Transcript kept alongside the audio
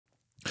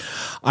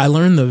I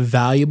learned the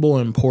valuable,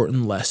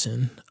 important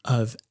lesson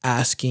of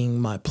asking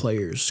my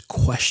players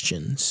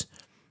questions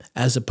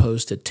as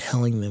opposed to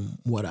telling them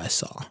what I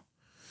saw.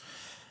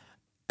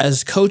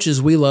 As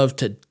coaches, we love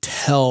to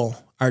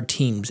tell our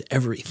teams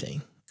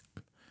everything.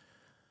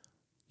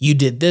 You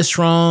did this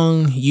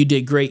wrong. You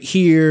did great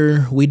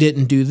here. We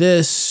didn't do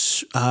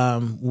this.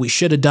 We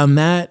should have done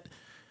that.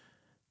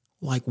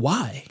 Like,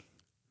 why?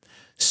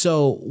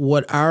 So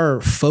what our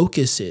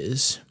focus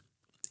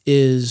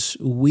is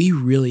we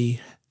really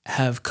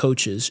have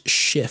coaches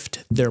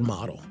shift their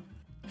model.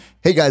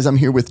 Hey guys, I'm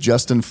here with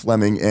Justin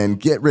Fleming, and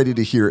get ready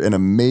to hear an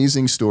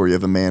amazing story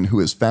of a man who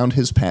has found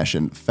his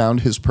passion,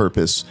 found his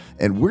purpose,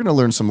 and we're going to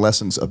learn some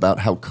lessons about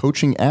how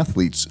coaching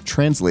athletes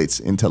translates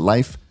into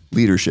life,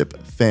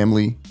 leadership,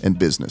 family, and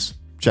business.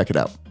 Check it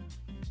out.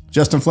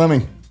 Justin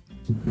Fleming,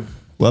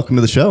 welcome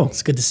to the show.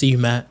 It's good to see you,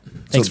 Matt.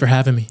 Thanks for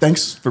having me.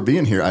 Thanks for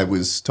being here. I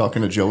was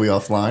talking to Joey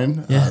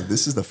offline. Yeah.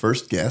 This is the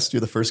first guest.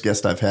 You're the first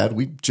guest I've had.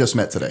 We just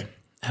met today.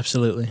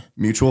 Absolutely.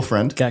 Mutual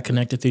friend. Got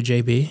connected through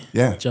JB.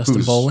 Yeah.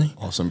 Justin Bowling.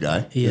 Awesome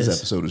guy. His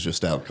episode was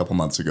just out a couple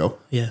months ago.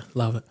 Yeah,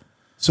 love it.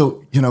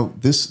 So,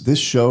 this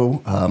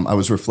show, I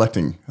was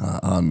reflecting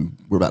on,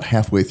 we're about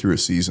halfway through a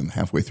season,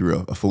 halfway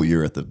through a full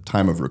year at the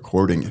time of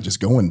recording, and just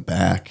going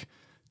back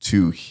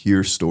to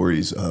hear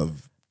stories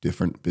of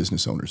different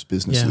business owners,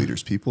 business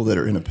leaders, people that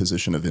are in a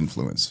position of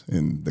influence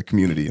in the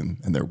community and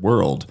their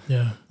world.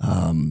 Yeah.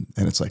 And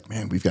it's like,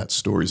 man, we've got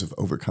stories of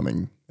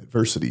overcoming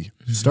adversity,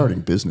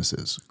 starting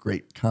businesses,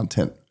 great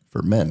content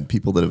for men,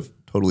 people that have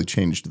totally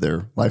changed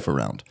their life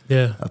around.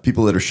 Yeah.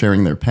 People that are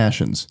sharing their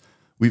passions.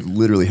 We've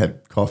literally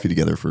had coffee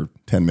together for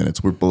 10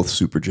 minutes. We're both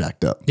super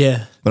jacked up.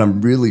 Yeah. But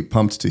I'm really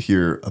pumped to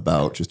hear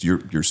about just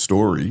your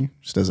story,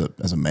 just as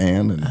a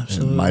man, and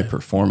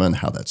MyPerforma and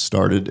how that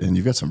started. And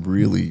you've got some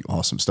really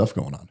awesome stuff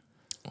going on.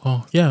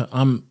 Well, yeah,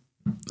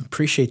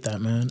 appreciate that,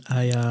 man.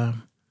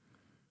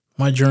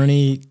 My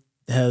journey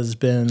has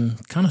been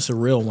kind of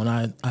surreal when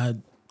I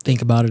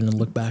think about it and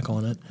look back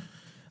on it.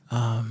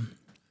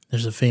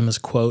 There's a famous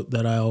quote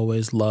that I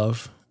always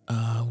love,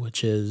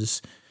 which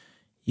is,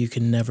 "You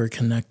can never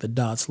connect the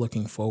dots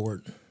looking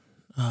forward,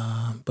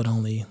 but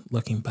only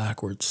looking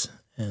backwards."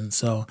 And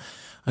so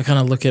I kind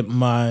of look at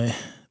my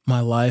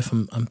life.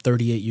 I'm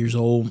 38 years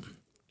old,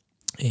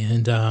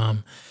 and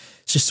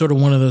it's just sort of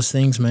one of those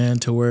things, man,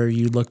 to where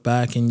you look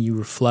back and you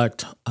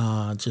reflect,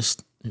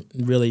 just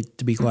really,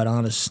 to be quite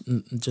honest,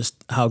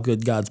 just how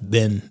good God's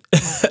been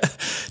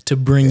to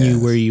bring you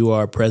where you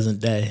are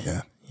present day.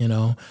 Yeah.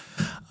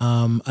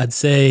 I'd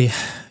say,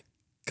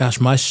 gosh,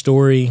 my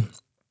story,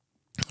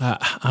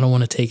 I don't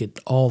want to take it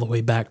all the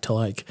way back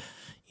to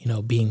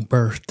being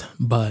birthed,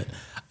 but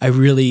I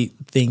really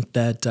think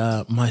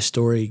that my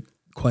story,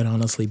 quite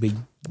honestly,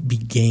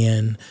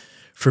 began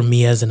for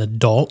me as an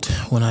adult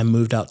when I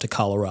moved out to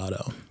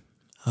Colorado.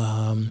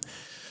 I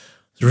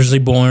was originally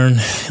born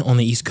on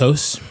the East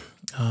Coast,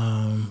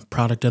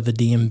 product of the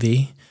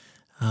DMV.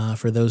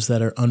 For those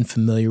that are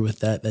unfamiliar with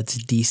that, that's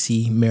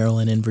DC,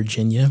 Maryland, and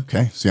Virginia.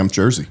 Okay. See, I'm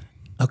Jersey.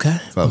 Okay.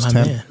 So I was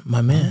 10.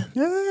 My man.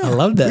 Yeah. I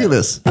love that. Look at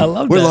this. I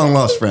love that. We're long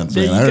lost friends,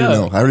 man. I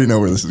already know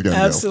where this is going to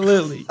go.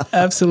 Absolutely.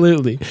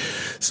 Absolutely.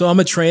 So I'm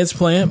a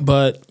transplant,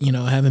 but,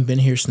 I haven't been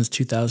here since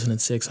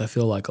 2006. I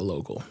feel like a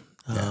local.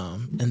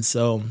 And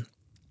so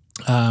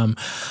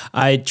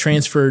I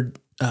transferred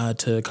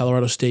to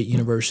Colorado State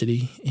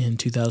University in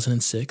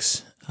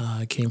 2006.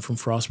 I came from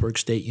Frostburg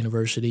State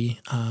University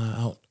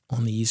out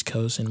on the East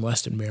Coast in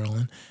Western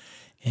Maryland.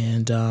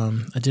 And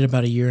I did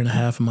about a year and a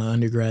half of my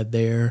undergrad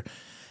there.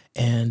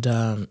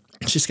 And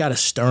just got a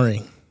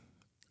stirring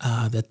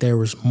that there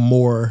was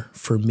more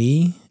for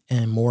me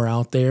and more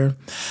out there.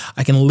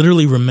 I can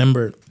literally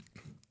remember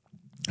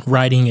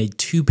writing a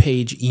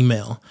 2-page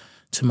email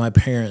to my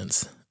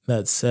parents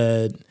that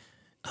said,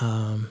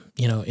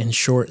 in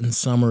short and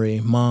summary,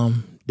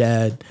 Mom,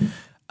 Dad,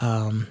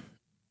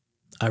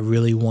 I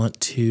really want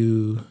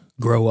to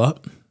grow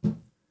up,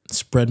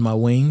 spread my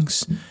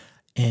wings,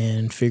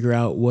 and figure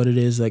out what it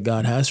is that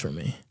God has for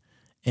me.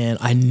 And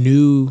I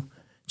knew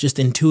just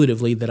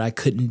intuitively that I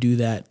couldn't do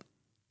that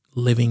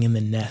living in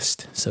the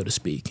nest, so to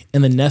speak.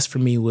 And the nest for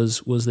me was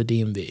the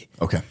DMV.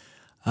 Okay.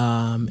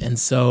 And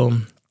so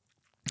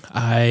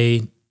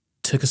I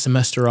took a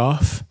semester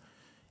off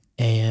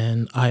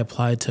and I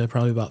applied to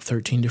probably about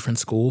 13 different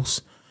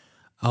schools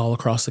all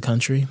across the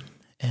country.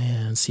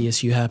 And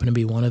CSU happened to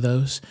be one of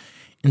those.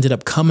 Ended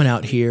up coming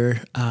out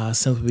here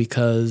simply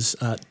because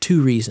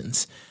 2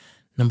 reasons.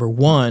 Number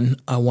one,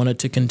 I wanted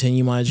to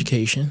continue my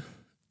education,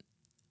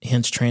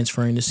 hence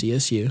transferring to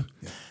CSU.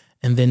 Yeah.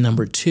 And then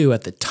number 2,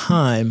 at the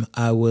time,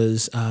 I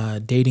was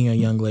dating a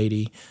young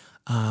lady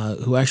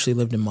who actually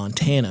lived in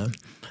Montana.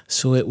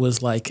 So it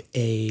was like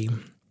a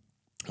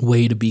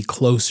way to be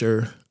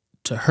closer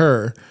to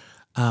her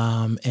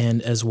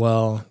and as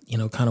well,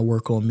 kind of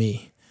work on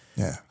me.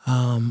 Yeah.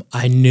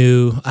 I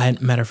knew,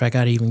 matter of fact,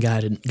 I'd even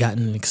gotten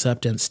an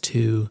acceptance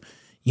to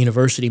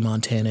University of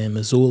Montana in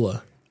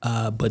Missoula,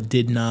 but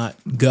did not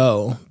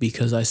go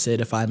because I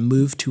said if I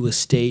move to a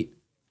state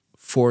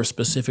for a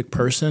specific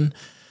person,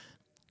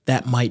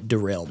 that might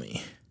derail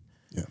me.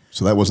 Yeah.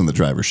 So that wasn't the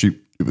driver.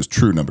 It was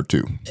true number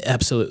 2.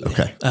 Absolutely.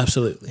 Okay.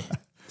 Absolutely.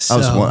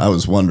 I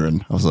was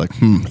wondering. I was like,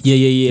 Yeah.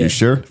 You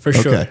sure? For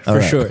sure. Okay.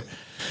 For sure.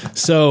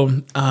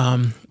 So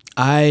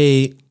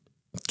I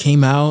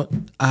came out.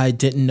 I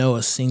didn't know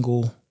a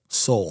single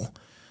soul.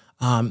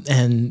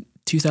 And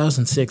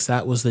 2006,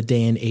 that was the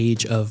day and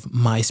age of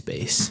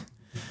MySpace.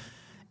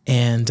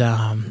 And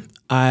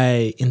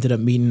I ended up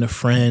meeting a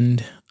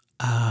friend,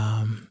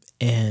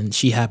 and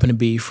she happened to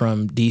be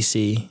from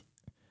DC.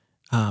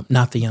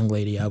 Not the young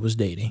lady I was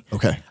dating.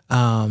 Okay.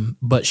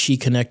 But she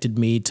connected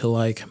me to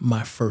like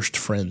my first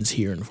friends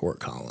here in Fort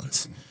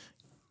Collins.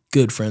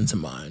 Good friends of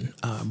mine,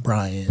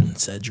 Brian,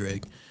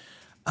 Cedric.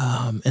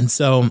 And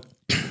so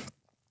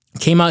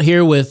came out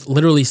here with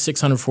literally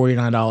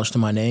 $649 to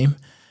my name,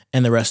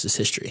 and the rest is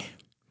history.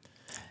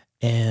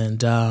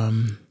 And, I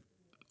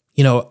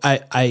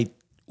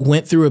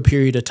went through a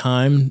period of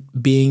time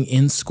being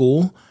in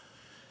school,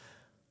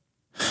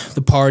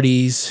 the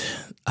parties,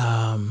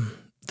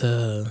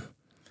 the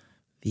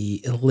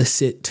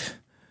illicit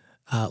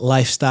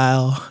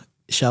lifestyle,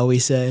 shall we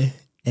say.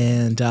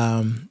 And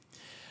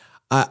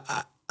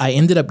I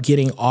ended up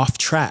getting off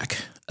track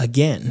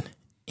again,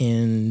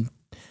 and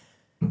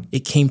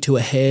it came to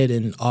a head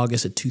in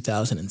August of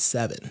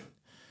 2007.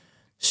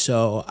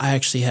 So I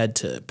actually had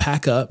to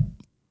pack up,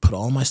 put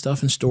all my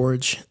stuff in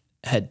storage,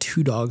 had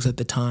 2 dogs at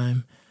the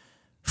time,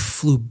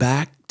 flew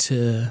back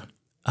to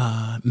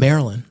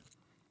Maryland,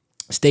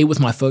 stayed with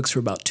my folks for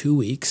about 2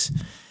 weeks,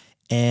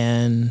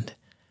 and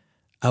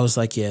I was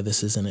like, yeah,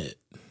 this isn't it.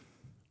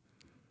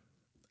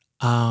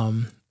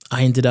 I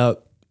ended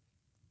up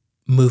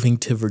moving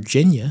to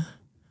Virginia,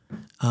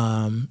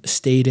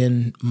 stayed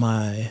in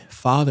my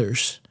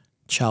father's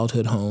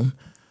childhood home.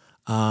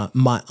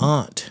 My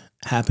aunt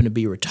happened to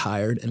be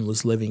retired and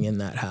was living in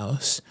that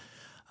house.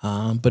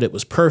 But it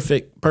was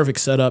perfect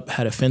setup,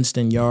 had a fenced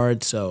in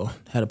yard, so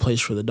had a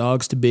place for the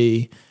dogs to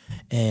be.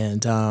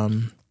 And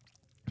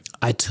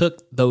I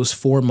took those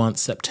 4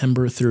 months,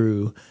 September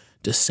through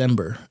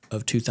December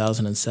of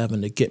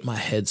 2007, to get my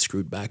head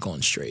screwed back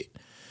on straight.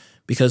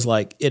 Because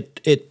like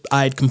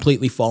I had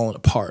completely fallen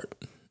apart.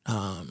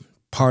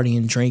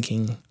 Partying,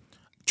 drinking,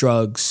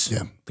 drugs,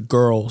 the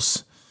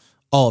girls,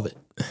 all of it.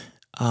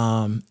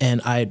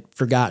 And I'd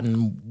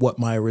forgotten what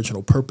my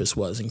original purpose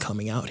was in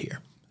coming out here.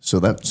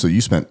 So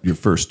you spent your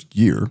first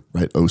year,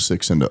 right,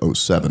 06 into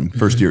 07,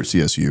 first year at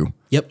CSU.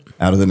 Yep.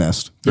 Out of the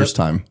nest, first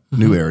time,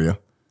 new area.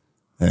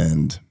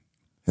 And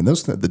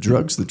those, the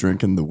drugs, the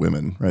drinking, the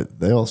women, right,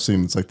 they all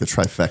seem, it's like the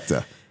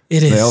trifecta.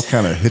 It is. They all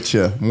kind of hit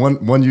you.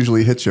 One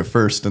usually hits you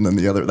first, and then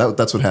the other.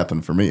 That's what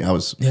happened for me. I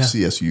was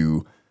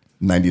CSU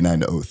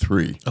 99 to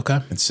 03. Okay.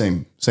 And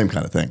same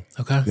kind of thing.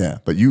 Okay. Yeah.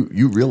 But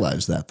you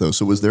realized that, though.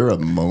 So was there a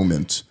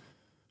moment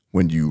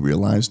when you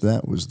realized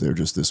that? Was there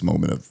just this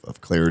moment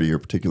of clarity or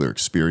particular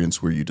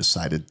experience where you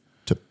decided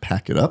to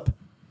pack it up,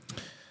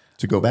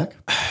 to go back?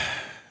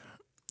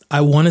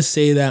 I want to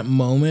say that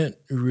moment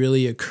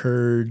really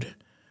occurred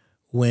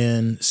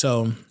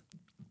so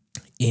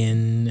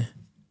in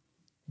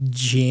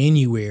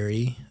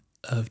January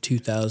of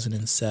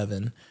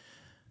 2007,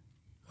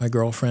 my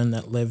girlfriend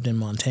that lived in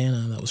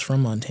Montana, that was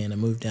from Montana,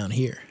 moved down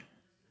here.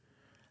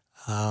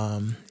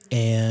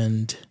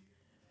 And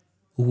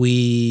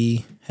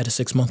we had a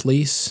 6-month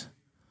lease,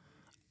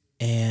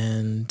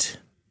 and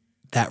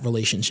that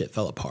relationship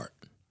fell apart.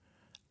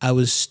 I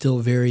was still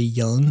very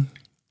young,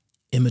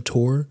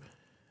 immature,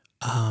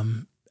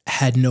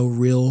 had no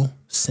real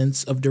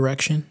sense of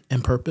direction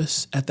and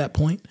purpose at that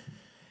point.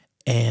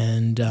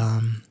 And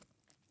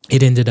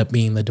it ended up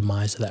being the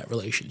demise of that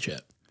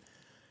relationship.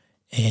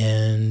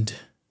 And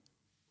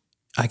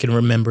I can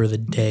remember the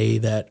day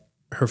that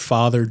her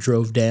father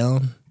drove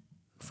down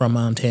from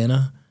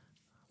Montana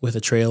with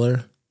a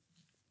trailer,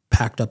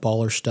 packed up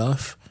all her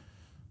stuff.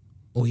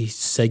 We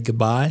said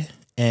goodbye,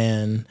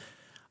 and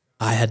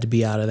I had to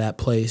be out of that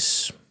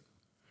place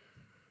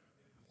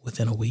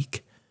within a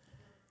week.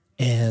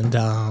 And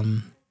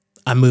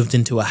I moved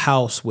into a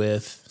house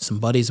with some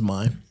buddies of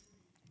mine.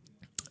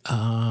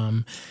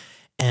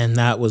 And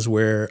that was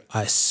where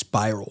I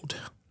spiraled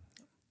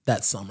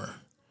that summer,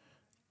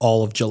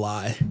 all of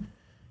July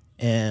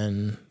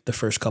and the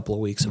first couple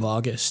of weeks of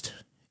August.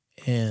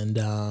 And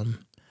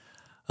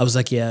I was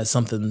like, yeah,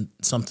 something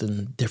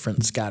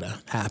different's got to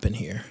happen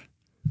here.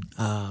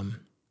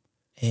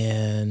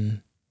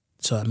 And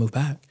so I moved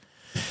back.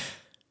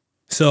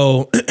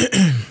 So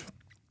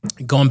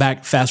going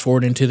back, fast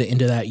forward into the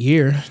end of that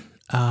year,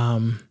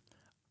 I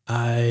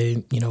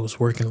was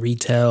working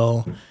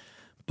retail,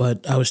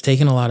 but I was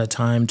taking a lot of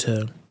time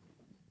to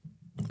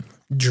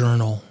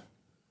journal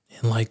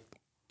and like,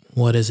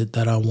 what is it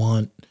that I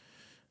want?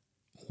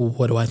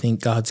 What do I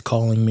think God's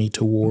calling me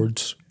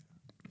towards?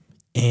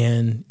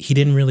 And he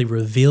didn't really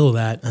reveal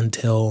that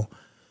until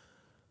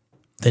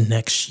the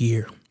next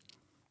year.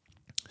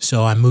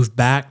 So I moved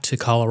back to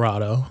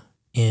Colorado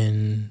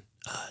in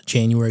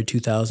January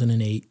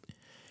 2008.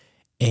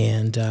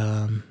 And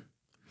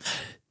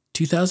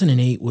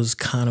 2008 was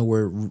kind of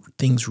where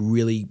things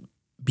really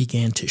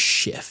began to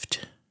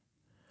shift.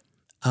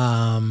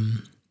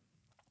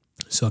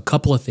 So a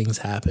couple of things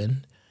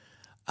happened.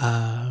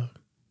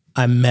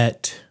 I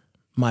met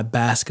my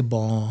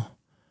basketball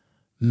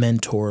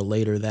mentor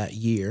later that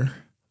year,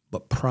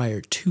 but prior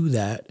to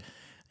that, I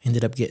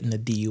ended up getting a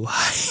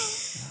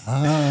DUI.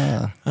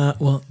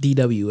 Well,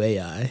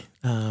 DWAI,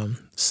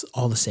 it's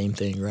all the same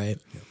thing, right?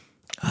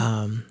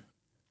 I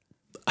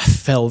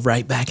fell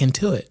right back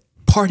into it,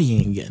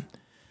 partying again.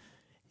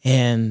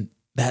 And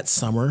that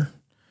summer,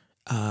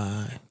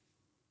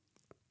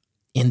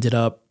 ended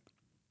up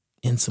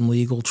in some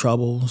legal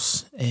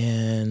troubles.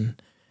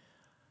 And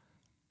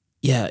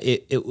yeah,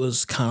 it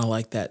was kind of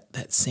like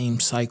that same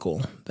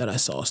cycle that I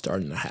saw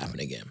starting to happen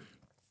again.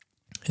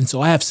 And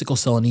so I have sickle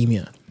cell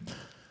anemia.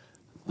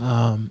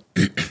 And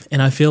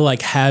I feel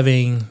like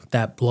having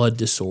that blood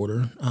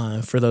disorder,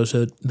 for those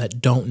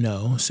that don't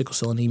know, sickle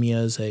cell anemia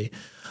is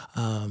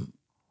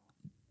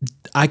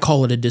I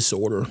call it a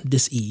disorder,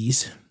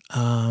 dis-ease,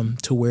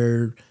 to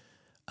where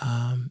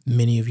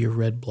many of your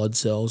red blood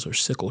cells are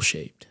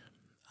sickle-shaped.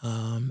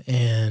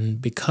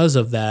 And because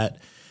of that,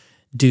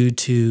 due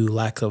to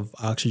lack of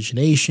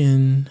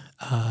oxygenation,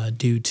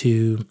 due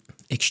to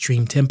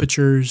extreme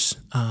temperatures,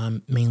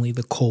 mainly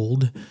the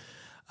cold,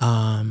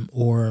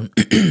 or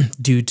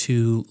due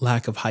to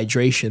lack of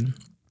hydration,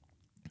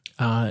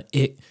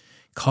 it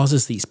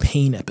causes these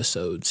pain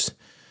episodes,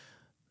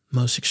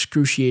 most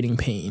excruciating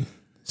pain.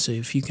 So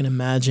if you can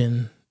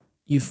imagine,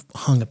 you've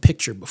hung a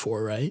picture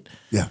before, right?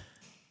 Yeah.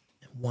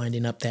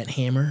 Winding up that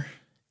hammer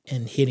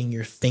and hitting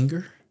your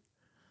finger.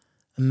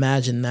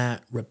 Imagine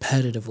that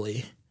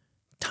repetitively,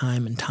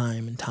 time and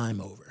time and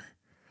time over.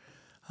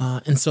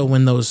 And so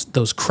when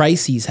those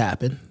crises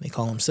happen, they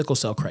call them sickle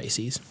cell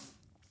crises,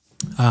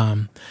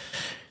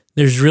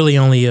 there's really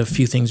only a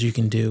few things you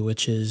can do,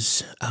 which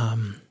is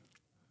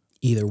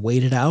either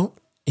wait it out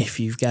if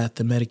you've got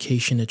the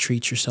medication to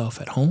treat yourself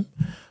at home,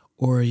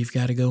 or you've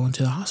got to go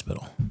into the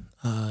hospital,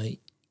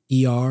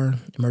 ER,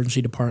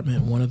 emergency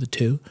department, one of the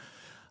two.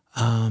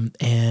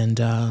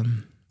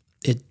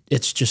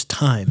 It's just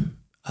time.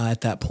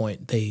 At that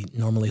point, they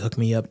normally hook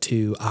me up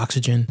to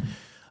oxygen,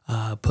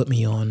 put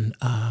me on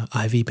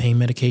IV pain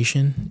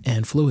medication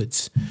and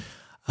fluids.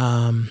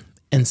 And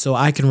so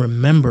I can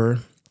remember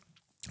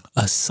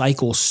a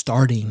cycle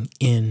starting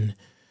in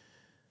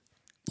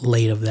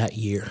late of that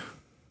year.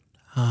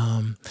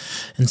 And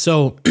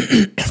so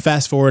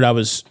fast forward, I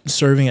was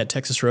serving at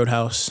Texas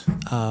Roadhouse.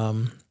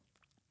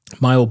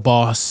 My old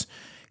boss,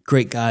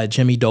 great guy,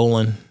 Jimmy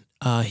Dolan,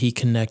 he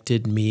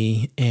connected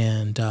me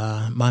and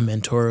my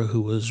mentor,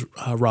 who was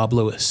Rob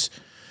Lewis.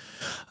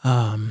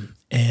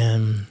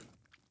 And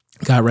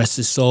God rest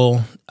his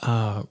soul,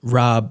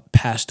 Rob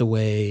passed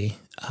away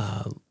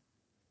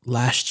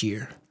last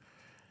year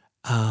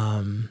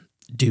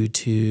due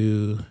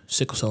to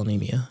sickle cell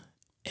anemia.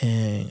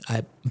 And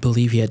I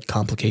believe he had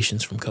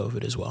complications from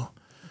COVID as well.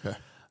 Okay.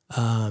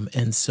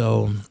 And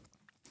so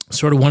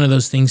sort of one of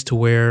those things to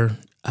where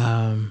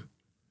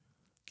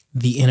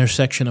the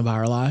intersection of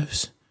our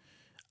lives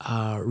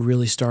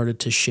really started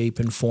to shape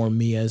and form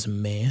me as a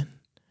man.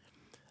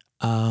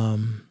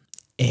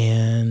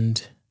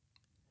 And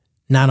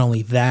not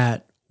only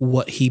that,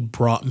 what he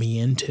brought me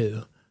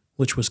into,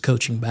 which was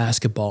coaching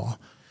basketball,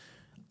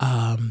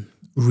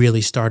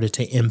 really started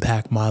to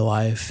impact my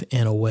life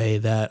in a way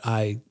that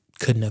I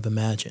couldn't have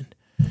imagined.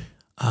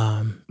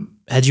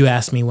 Had you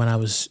asked me when I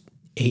was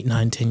 8,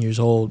 9, 10 years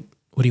old,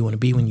 what do you want to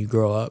be when you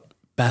grow up?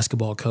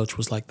 Basketball coach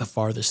was like the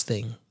farthest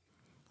thing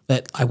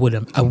that I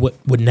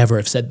would never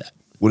have said that.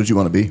 What did you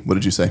want to be? What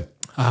did you say?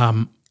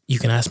 You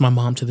can ask my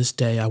mom to this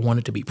day. I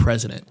wanted to be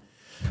president.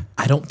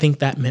 I don't think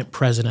that meant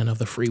president of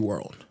the free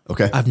world.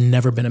 Okay. I've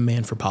never been a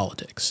man for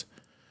politics.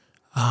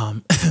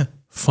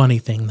 Funny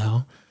thing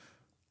though,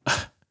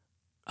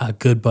 a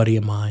good buddy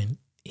of mine,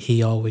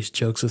 he always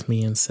jokes with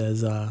me and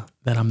says that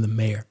I'm the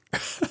mayor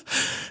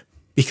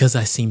because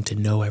I seem to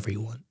know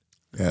everyone,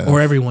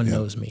 or everyone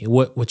knows me,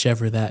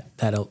 whichever that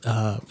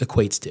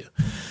equates to.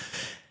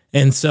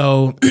 And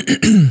so,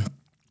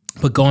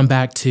 but going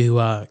back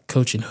to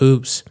coaching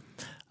hoops,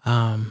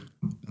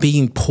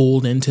 being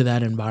pulled into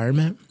that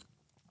environment,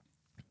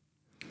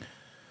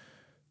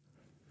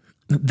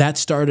 that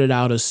started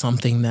out as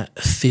something that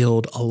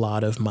filled a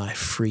lot of my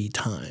free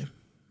time,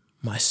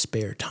 my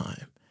spare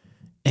time,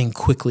 and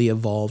quickly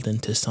evolved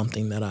into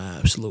something that I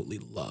absolutely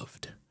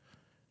loved.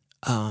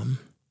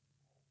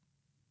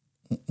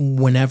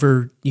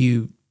 Whenever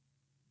you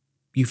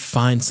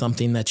find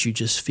something that you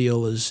just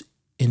feel is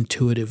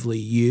intuitively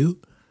you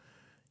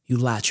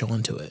latch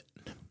onto it.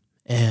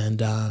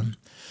 And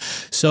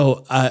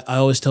so I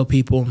always tell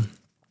people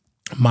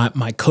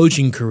my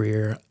coaching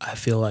career, I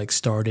feel like,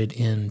 started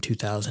in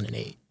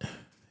 2008.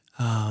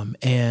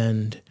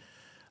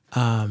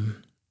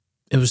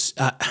 It was,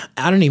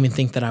 I don't even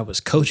think that I was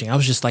coaching. I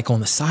was just like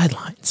on the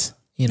sidelines,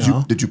 you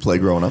know? Did you play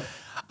growing up?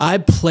 I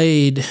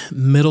played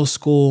middle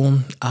school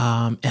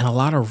and a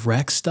lot of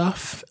rec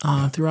stuff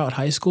throughout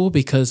high school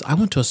because I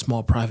went to a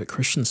small private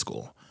Christian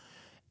school.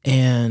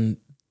 And,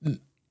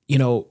 you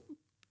know,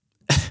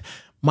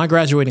 my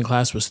graduating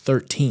class was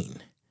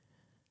 13.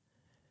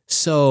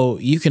 So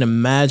you can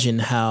imagine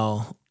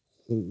how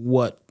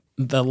what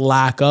the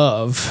lack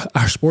of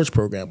our sports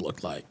program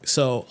looked like.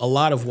 So a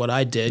lot of what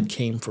I did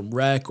came from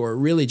rec or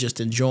really just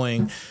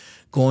enjoying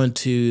going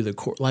to the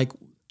court. Like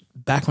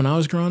back when I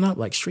was growing up,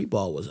 like street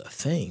ball was a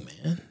thing,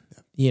 man,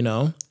 you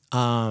know?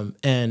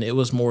 And it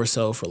was more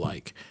so for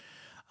like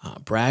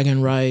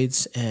bragging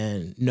rights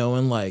and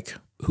knowing like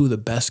who the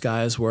best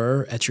guys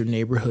were at your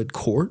neighborhood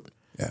court.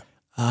 Yeah.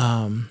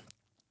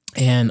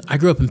 And I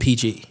grew up in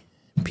PG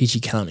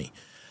County,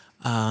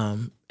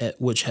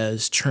 which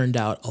has churned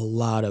out a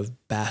lot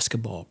of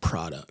basketball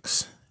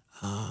products.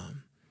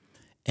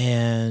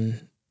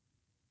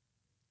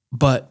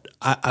 But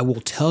I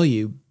will tell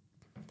you,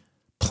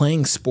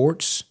 playing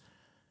sports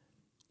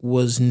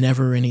was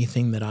never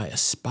anything that I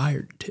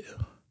aspired to.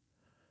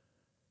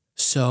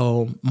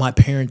 So my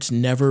parents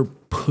never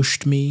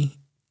pushed me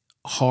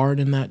hard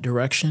in that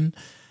direction.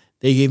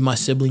 They gave my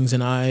siblings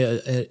and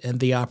I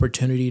the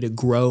opportunity to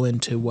grow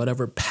into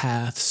whatever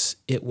paths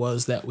it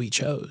was that we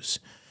chose.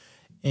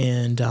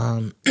 And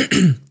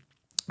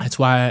that's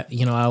why,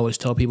 I always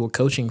tell people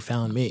coaching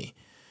found me.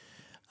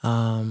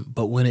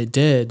 But when it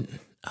did,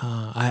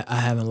 I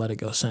haven't let it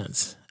go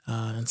since.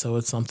 And so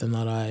it's something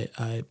that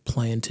I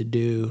plan to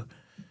do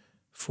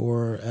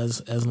for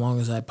as long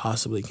as I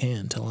possibly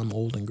can till I'm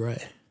old and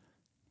gray.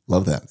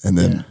 Love that. And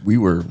then we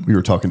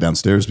were talking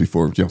downstairs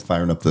before,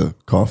 firing up the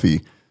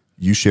coffee.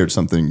 You shared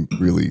something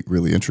really,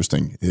 really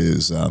interesting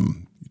is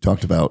you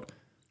talked about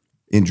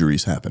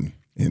injuries happen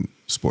in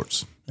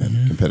sports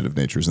and competitive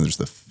natures, and there's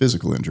the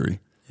physical injury,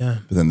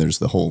 but then there's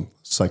the whole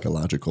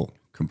psychological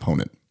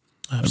component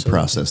and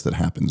process that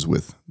happens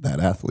with that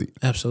athlete.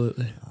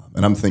 Absolutely.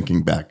 And I'm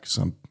thinking back,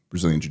 some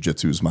Brazilian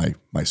Jiu-Jitsu is my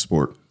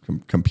sport,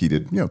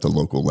 competed, at the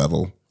local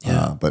level,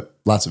 but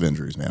lots of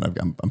injuries, man.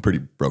 I'm pretty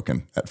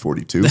broken at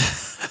 42,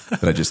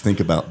 but I just think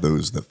about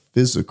the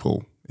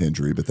physical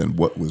injury, but then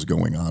what was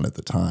going on at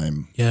the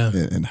time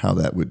and how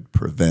that would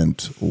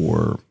prevent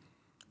or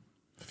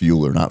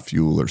fuel or not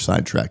fuel or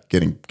sidetrack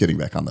getting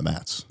back on the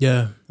mats.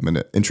 Yeah. I'm in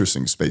an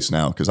interesting space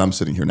now because I'm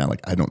sitting here now like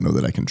I don't know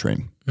that I can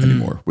train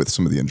anymore with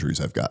some of the injuries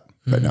I've got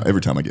right now.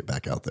 Every time I get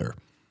back out there,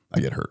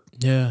 I get hurt.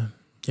 Yeah.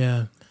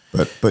 Yeah.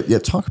 But yeah,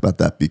 talk about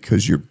that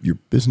because your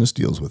business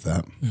deals with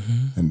that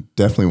and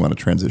definitely want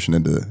to transition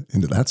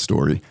into that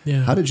story.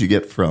 Yeah. How did you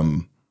get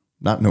from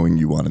not knowing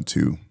you wanted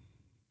to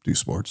do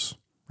sports?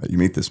 Right? You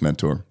meet this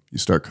mentor, you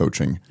start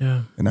coaching,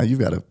 and now you've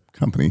got a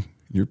company.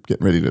 You're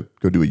getting ready to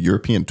go do a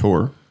European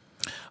tour.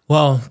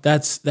 Well,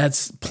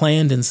 that's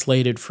planned and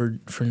slated for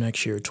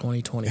next year,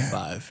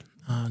 2025.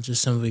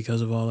 Just simply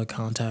because of all the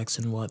contacts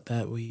and what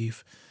that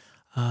we've,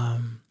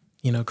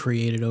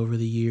 created over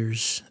the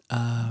years.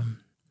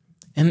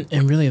 And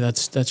really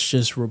that's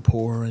just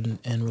rapport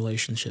and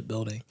relationship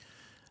building.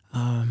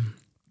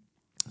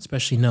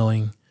 Especially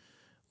knowing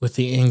with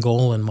the end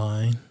goal in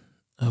mind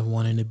of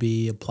wanting to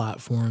be a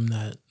platform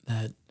that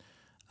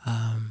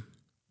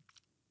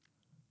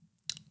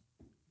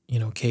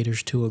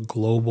caters to a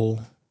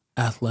global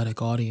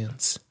athletic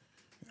audience.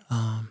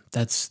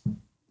 It's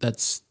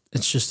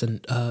just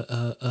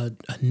a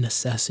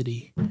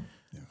necessity.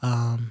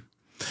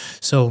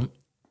 So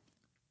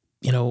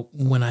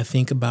when I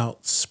think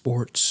about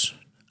sports,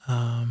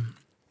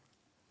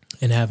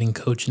 and having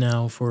coached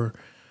now for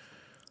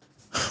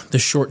the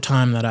short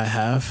time that I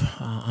have,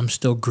 I'm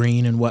still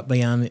green and wet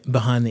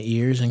behind the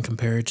ears in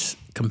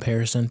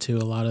comparison to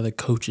a lot of the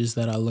coaches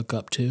that I look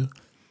up to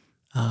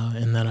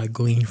and that I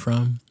glean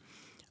from.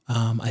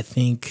 I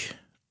think,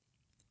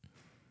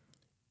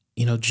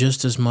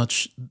 just as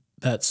much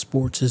that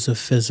sports is a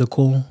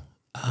physical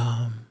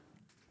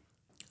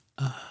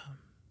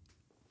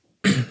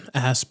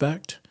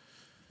aspect,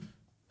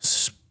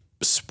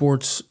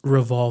 sports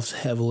revolves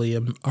heavily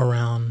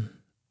around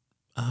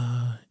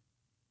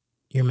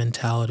your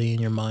mentality and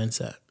your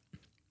mindset.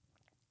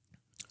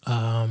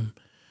 I'm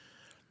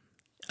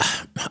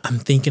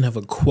thinking of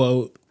a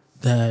quote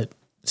that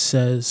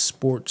says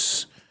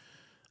sports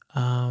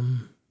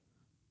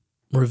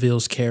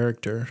reveals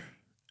character.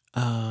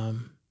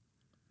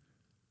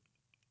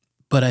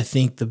 But I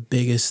think the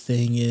biggest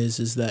thing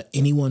is that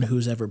anyone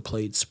who's ever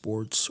played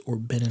sports or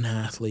been an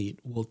athlete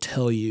will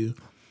tell you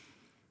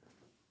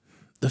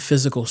the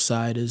physical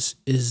side is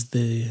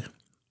the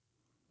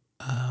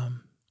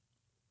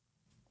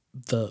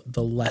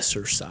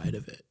lesser side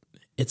of it.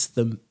 It's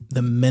the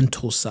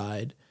mental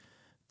side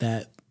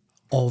that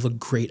all the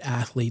great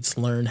athletes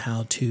learn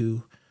how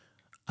to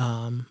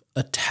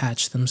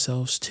attach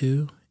themselves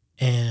to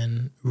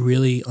and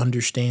really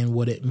understand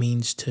what it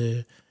means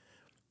to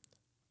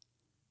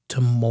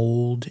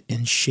mold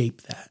and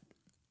shape that.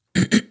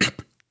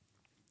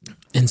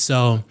 And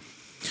so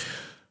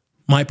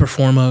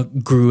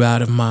MyPerforma grew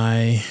out of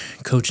my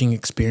coaching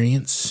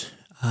experience.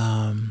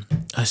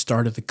 I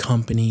started the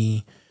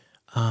company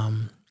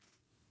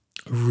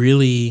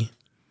really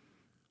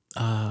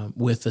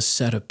with a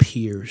set of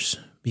peers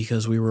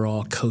because we were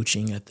all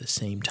coaching at the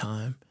same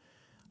time.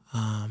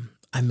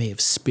 I may have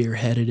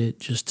spearheaded it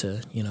just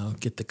to,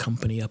 get the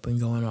company up and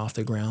going off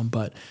the ground,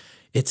 but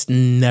it's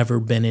never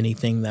been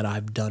anything that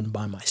I've done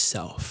by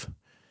myself.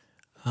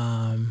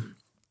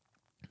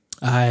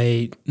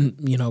 kind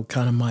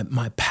of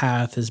my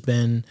path has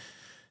been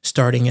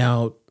starting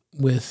out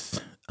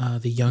with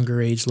the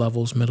younger age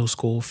levels, middle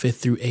school, 5th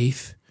through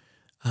 8th.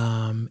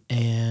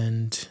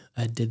 And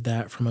I did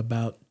that from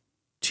about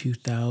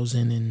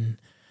 2000 and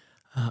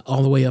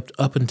all the way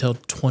up until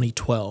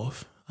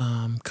 2012.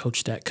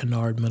 Coached at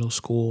Kennard Middle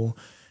School,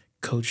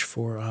 coached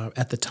for,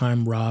 at the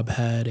time, Rob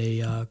had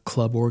a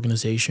club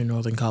organization,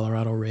 Northern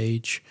Colorado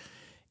Rage.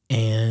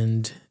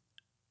 And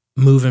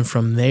moving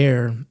from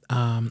there,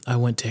 I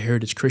went to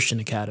Heritage Christian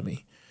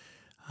Academy.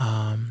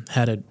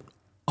 Had an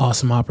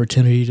awesome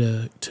opportunity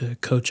to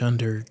coach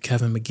under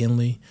Kevin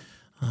McGinley,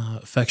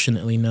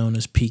 affectionately known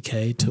as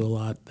PK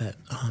to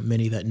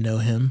many that know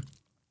him.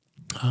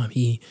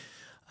 He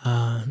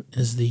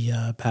is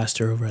the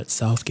pastor over at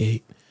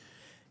Southgate.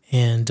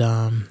 And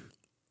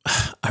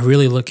I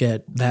really look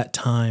at that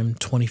time,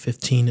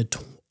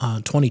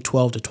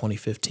 2012 to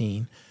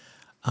 2015.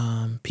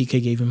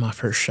 PK gave me my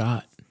first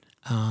shot.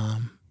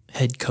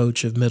 Head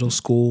coach of middle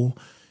school,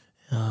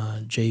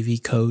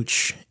 JV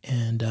coach,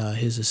 and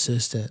his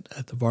assistant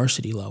at the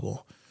varsity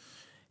level.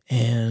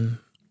 And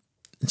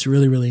it's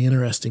really, really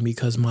interesting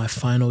because my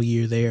final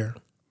year there,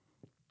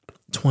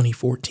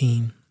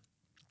 2014,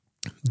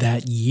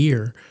 that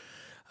year,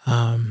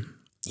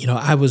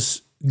 I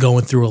was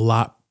going through a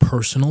lot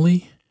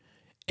personally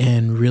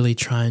and really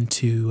trying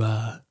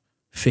to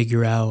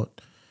figure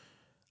out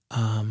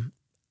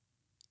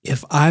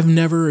if I've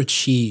never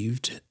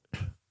achieved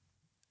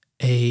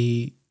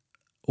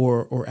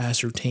or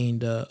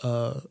ascertained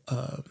a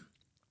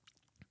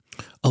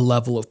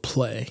level of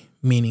play,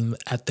 meaning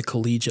at the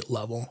collegiate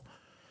level,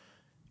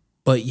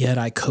 but yet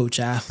I coach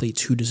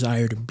athletes who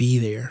desire to be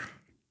there.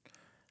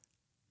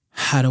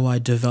 How do I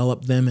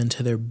develop them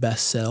into their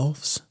best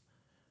selves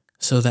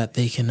so that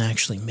they can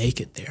actually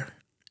make it there?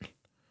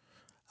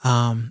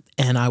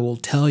 And I will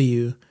tell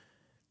you,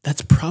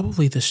 that's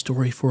probably the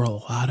story for a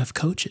lot of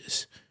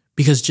coaches.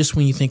 Because just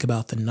when you think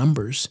about the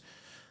numbers,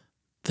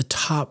 the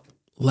top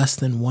less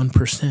than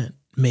 1%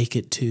 make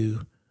it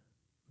to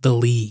the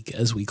league,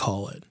 as we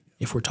call it,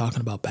 if we're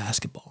talking about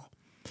basketball.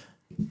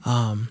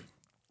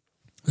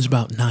 There's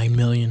about 9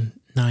 to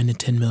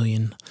 10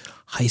 million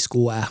high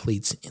school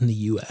athletes in the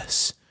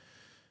U.S.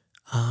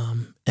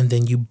 And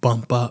then you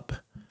bump up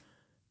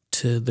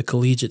to the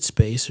collegiate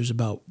space. There's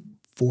about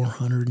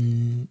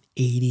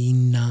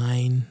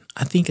 489.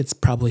 I think it's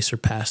probably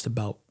surpassed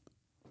about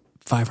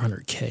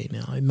 500K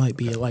now. It might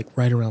be like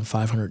right around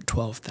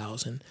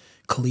 512,000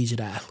 collegiate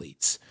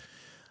athletes.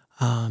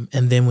 And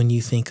then when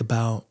you think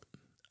about,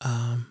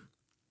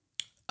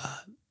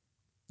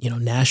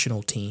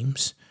 national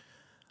teams,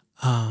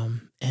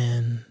 and,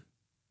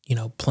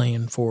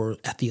 playing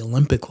at the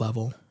Olympic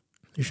level,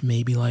 there's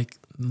maybe like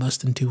less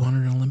than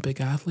 200 Olympic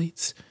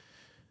athletes.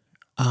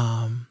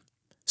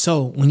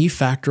 So when you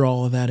factor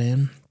all of that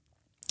in,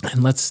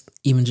 and let's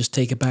even just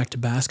take it back to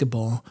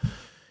basketball,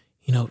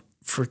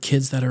 for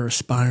kids that are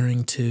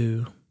aspiring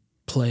to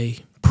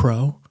play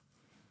pro,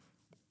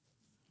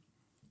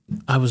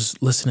 I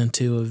was listening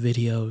to a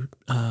video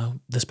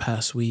this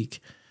past week.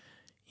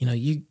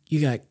 You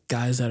got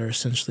guys that are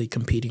essentially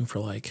competing for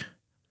like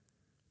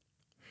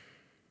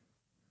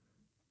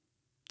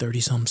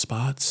 30-some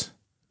spots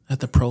at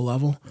the pro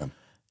level. Yeah.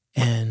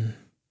 And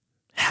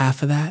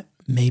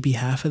maybe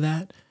half of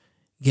that,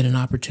 get an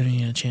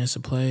opportunity and a chance to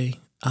play,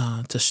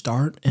 to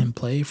start and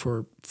play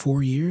for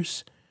 4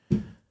 years.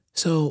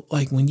 So,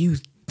 like, when you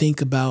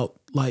think about,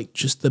 like,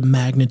 just the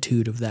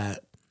magnitude of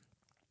that,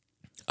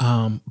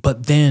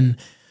 but then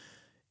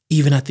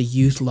even at the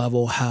youth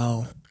level,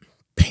 how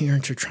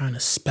parents are trying to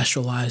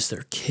specialize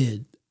their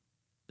kid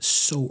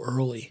so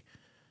early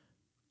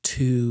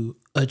to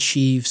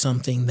achieve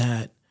something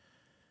that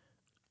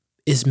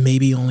is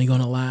maybe only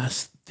going to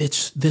last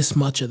this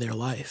much of their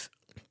life.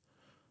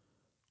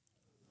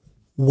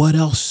 What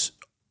else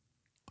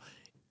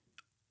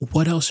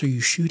are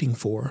you shooting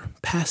for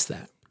past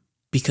that?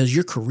 Because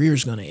your career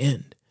is going to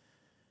end.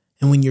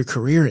 And when your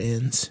career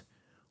ends,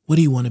 what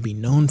do you want to be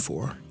known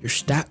for? Your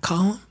stat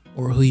column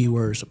or who you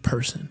were as a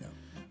person?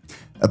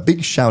 A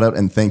big shout out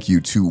and thank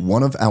you to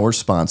one of our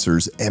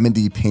sponsors,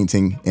 M&D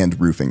Painting and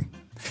Roofing.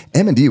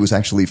 M&D was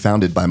actually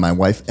founded by my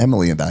wife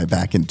Emily and I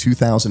back in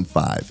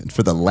 2005. And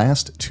for the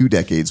last 2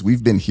 decades,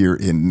 we've been here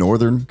in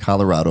northern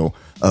Colorado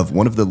of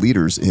one of the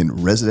leaders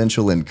in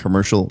residential and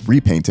commercial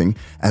repainting,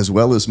 as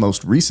well as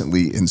most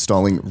recently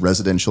installing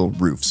residential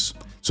roofs.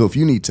 So if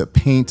you need to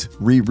paint,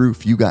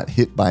 re-roof, you got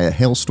hit by a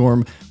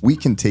hailstorm, we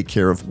can take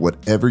care of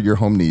whatever your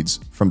home needs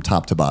from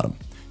top to bottom.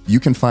 You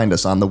can find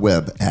us on the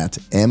web at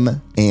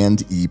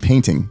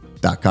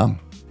mandepainting.com.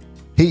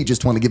 Hey,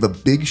 just want to give a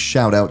big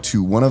shout out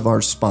to one of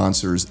our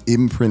sponsors,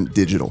 Imprint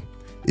Digital.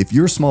 If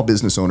you're a small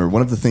business owner,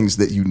 one of the things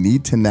that you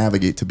need to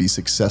navigate to be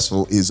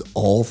successful is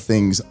all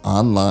things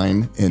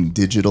online and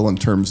digital in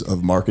terms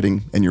of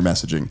marketing and your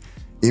messaging.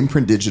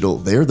 Imprint Digital,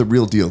 they're the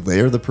real deal. They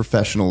are the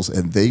professionals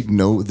and they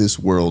know this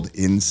world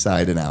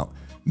inside and out.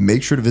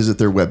 Make sure to visit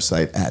their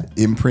website at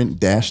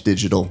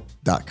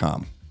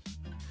imprint-digital.com.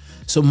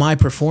 So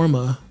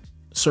MyPerforma,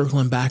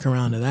 circling back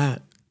around to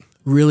that,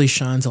 really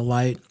shines a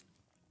light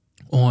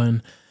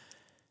on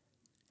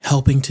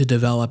helping to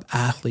develop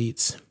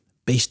athletes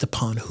based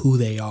upon who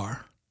they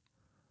are.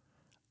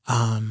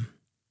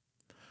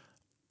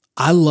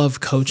 I love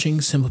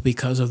coaching simply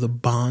because of the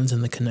bonds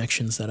and the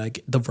connections that I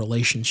get, the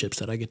relationships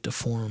that I get to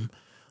form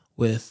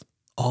with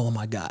all of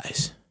my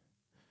guys.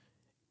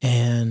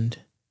 And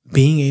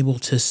being able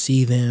to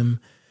see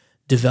them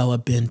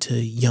develop into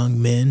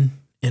young men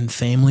and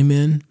family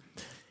men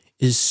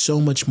is so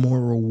much more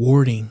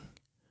rewarding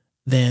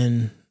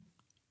than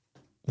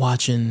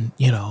watching,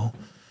 a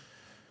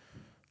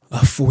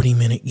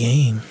 40-minute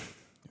game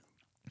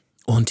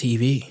on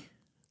TV.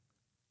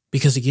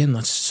 Because again,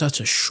 that's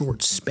such a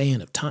short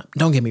span of time.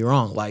 Don't get me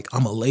wrong, like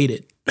I'm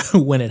elated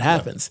when it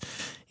happens,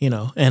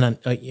 and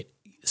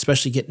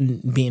especially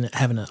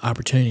having an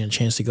opportunity and a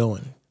chance to go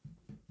and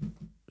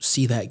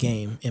see that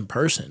game in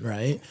person,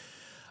 right?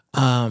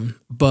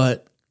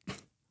 But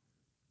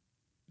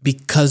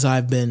because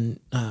I've been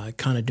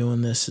kind of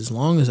doing this as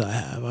long as I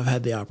have, I've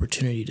had the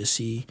opportunity to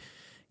see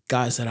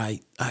guys that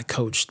I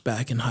coached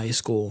back in high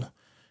school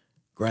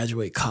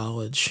graduate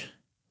college,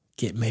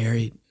 get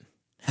married,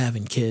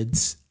 having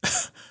kids.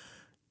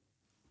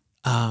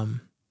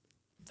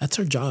 That's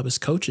our job as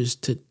coaches,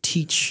 to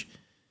teach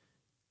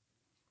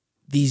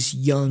these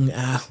young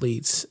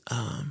athletes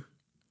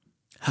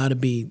how to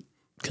be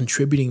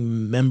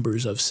contributing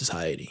members of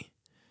society.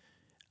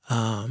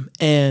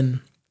 And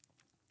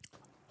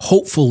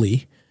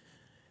hopefully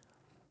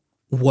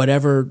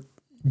whatever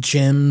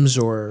gems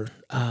or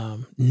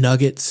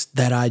nuggets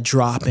that I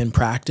drop in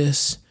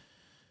practice,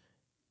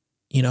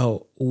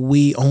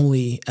 we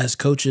only as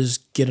coaches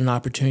get an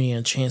opportunity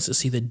and a chance to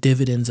see the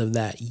dividends of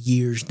that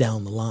years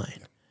down the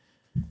line.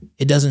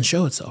 It doesn't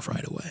show itself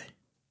right away.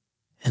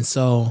 And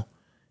so,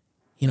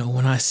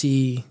 when I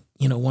see,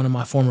 one of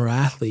my former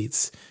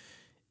athletes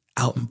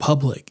out in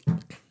public,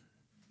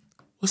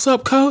 "What's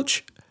up,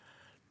 coach?"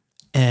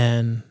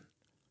 And,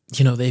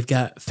 they've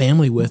got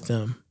family with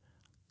them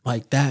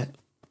like that.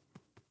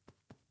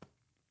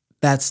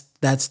 That's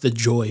the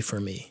joy for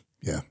me.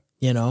 Yeah.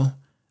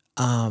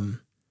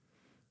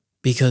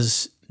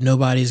 Because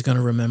nobody's going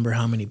to remember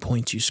how many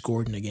points you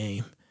scored in a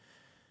game.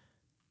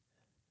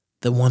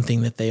 The one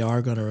thing that they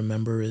are going to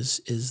remember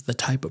is the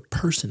type of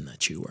person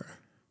that you were.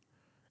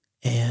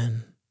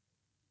 And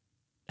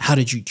how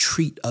did you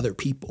treat other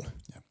people?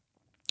 Yeah.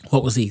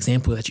 What was the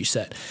example that you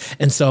set?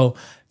 And so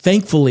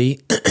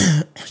thankfully,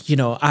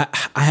 I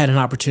had an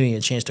opportunity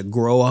and a chance to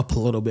grow up a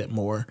little bit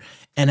more.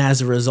 And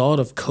as a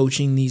result of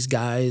coaching these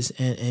guys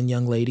and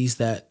young ladies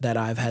that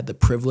I've had the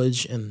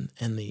privilege and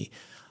the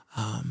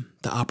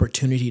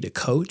opportunity to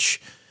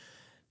coach,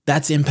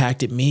 that's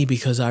impacted me,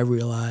 because I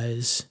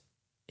realize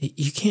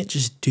you can't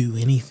just do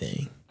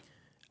anything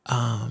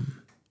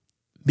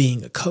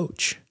being a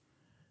coach.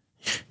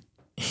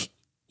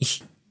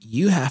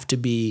 You have to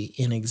be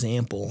an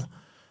example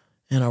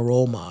and a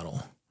role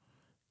model.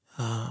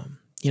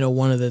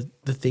 One of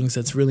the things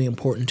that's really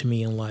important to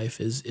me in life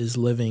is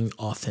living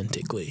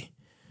authentically.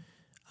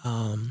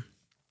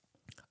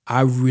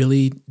 I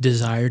really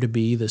desire to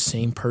be the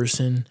same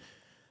person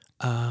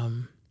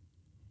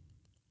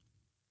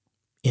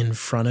in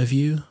front of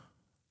you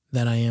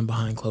that I am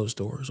behind closed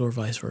doors, or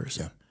vice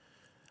versa.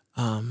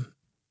 Yeah.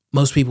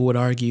 Most people would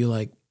argue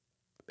like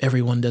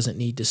everyone doesn't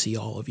need to see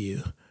all of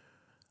you.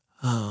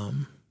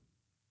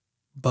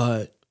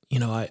 But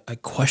I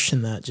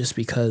question that, just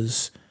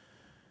because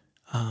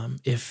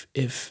if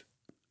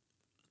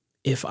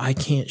I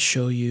can't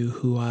show you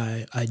who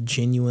I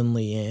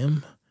genuinely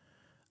am,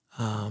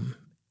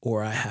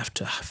 or I have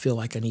to feel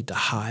like I need to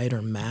hide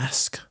or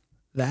mask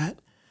that,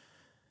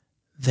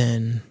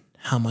 then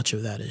how much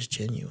of that is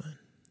genuine?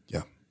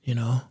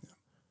 Yeah.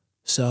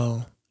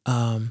 So,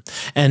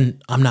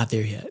 and I'm not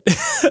there yet.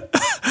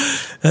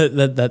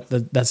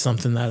 That's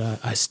something that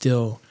I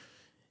still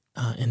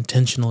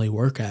intentionally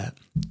work at,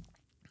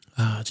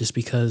 just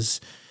because,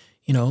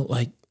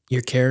 like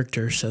your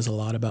character says a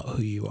lot about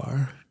who you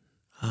are.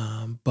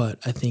 But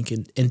I think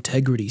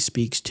integrity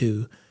speaks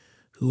to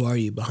who are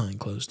you behind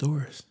closed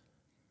doors.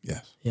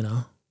 Yes.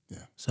 Yeah.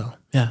 So,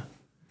 yeah.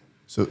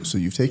 So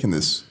you've taken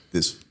this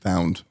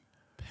found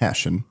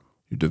passion,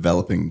 you're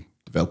developing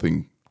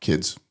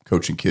kids,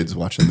 coaching kids,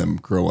 watching them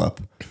grow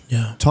up.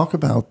 Yeah. Talk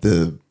about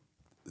the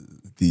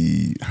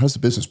how does the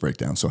business break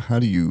down? So how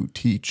do you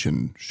teach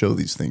and show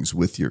these things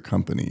with your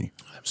company?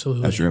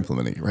 Absolutely. As you're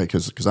implementing it, right?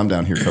 Because I'm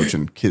down here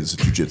coaching kids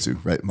jiu-jitsu,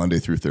 right? Monday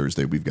through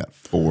Thursday, we've got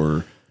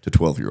 4 to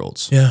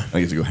 12-year-olds. Yeah.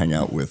 I get to go hang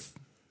out with,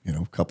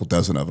 a couple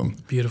dozen of them.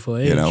 Beautiful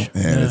age. And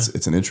yeah.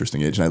 it's an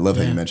interesting age. And I love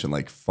how you mentioned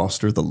like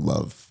foster the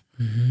love,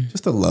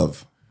 just a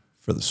love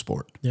for the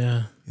sport.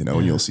 Yeah.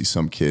 And you'll see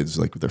some kids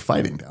like they're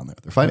fighting down there.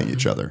 They're fighting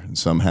each other, and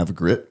some have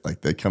grit.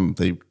 Like they come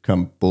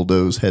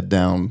bulldoze, head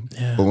down,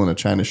 bull in a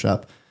china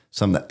shop.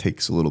 Some that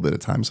takes a little bit of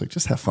time. It's like,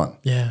 just have fun.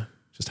 Yeah.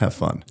 Just have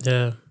fun.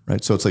 Yeah.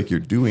 Right. So it's like you're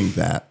doing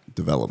that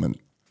development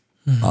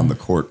on the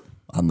court,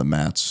 on the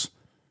mats.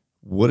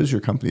 What does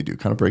your company do?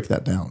 Kind of break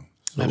that down.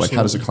 So like,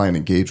 how does a client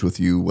engage with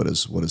you? What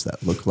does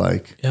that look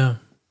like? Yeah.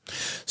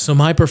 So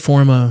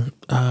MyPerforma,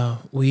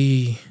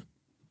 we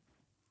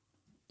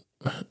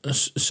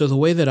So the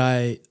way that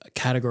I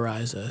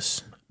categorize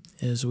us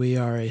is we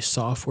are a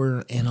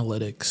software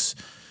analytics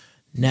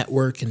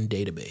network and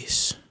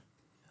database.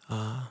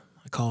 I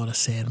call it a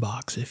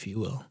sandbox, if you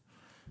will.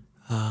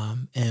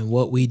 And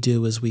what we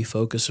do is we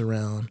focus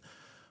around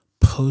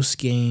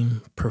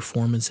post-game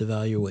performance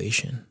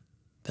evaluation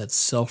that's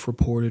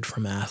self-reported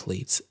from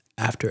athletes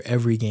after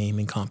every game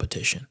in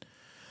competition.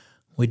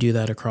 We do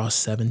that across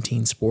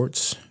 17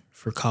 sports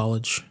for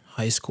college,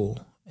 high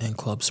school, and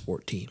club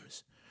sport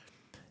teams.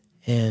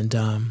 And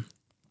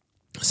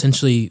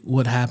essentially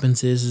what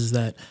happens is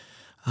that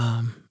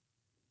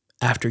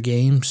after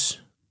games,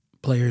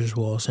 players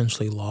will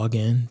essentially log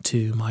in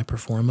to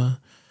MyPerforma,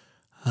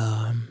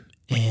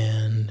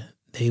 and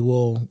they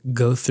will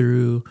go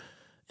through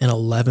an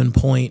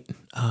 11-point,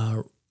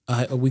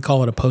 we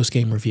call it a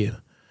post-game review.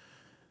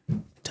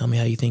 Tell me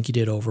how you think you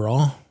did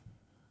overall.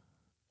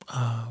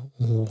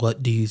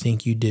 What do you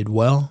think you did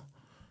well?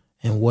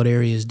 And what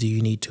areas do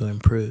you need to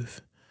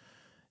improve?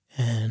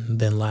 And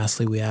then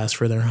lastly, we ask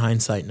for their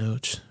hindsight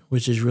notes,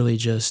 which is really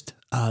just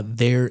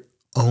their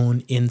own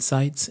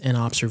insights and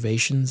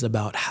observations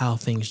about how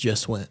things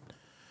just went.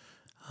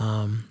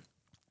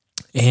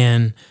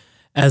 And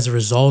as a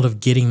result of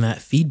getting that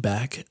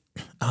feedback,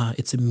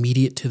 it's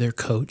immediate to their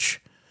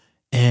coach,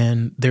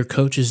 and their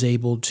coach is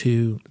able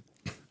to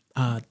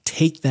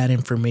take that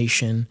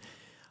information,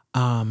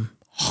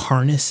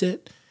 harness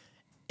it,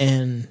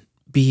 and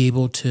be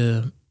able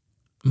to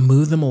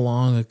move them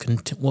along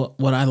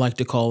what I like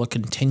to call a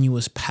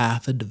continuous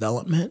path of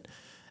development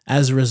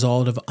as a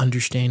result of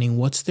understanding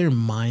what's their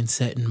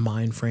mindset and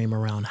mind frame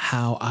around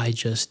how I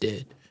just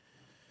did.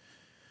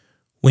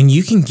 When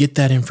you can get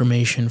that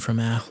information from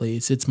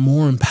athletes, it's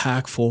more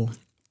impactful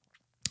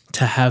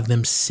to have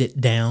them sit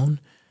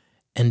down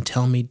and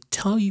tell me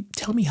how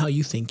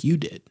you think you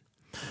did.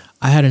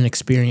 I had an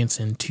experience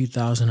in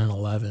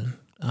 2011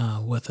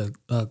 with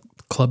a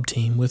club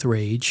team with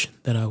Rage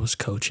that I was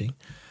coaching.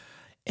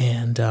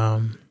 And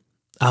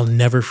I'll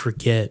never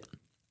forget,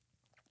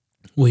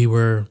 we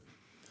were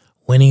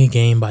winning a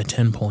game by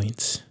 10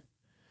 points.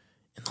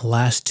 In the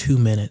last 2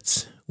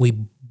 minutes, we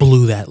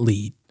blew that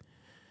lead.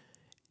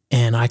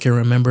 And I can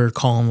remember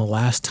calling the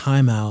last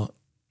timeout,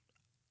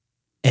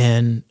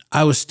 and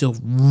I was still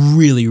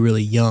really,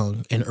 really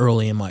young and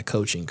early in my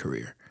coaching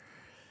career.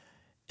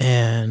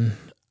 And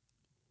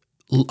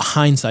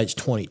hindsight's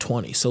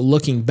 20/20. So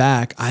looking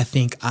back, I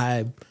think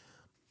I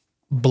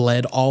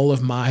bled all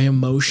of my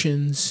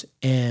emotions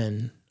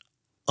and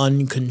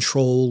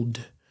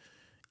uncontrolled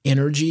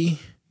energy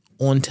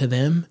onto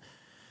them,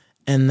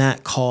 and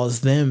that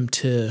caused them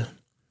to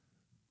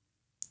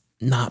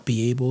not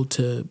be able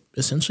to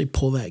essentially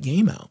pull that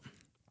game out.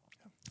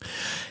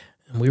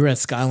 And we were at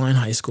Skyline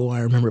High School. I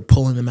remember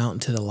pulling them out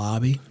into the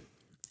lobby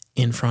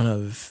in front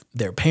of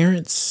their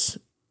parents,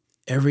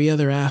 every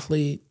other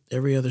athlete,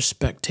 every other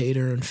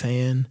spectator and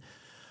fan.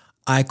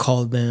 I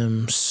called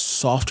them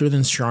softer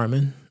than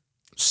Charmin,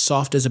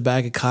 soft as a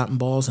bag of cotton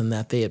balls, and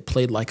that they had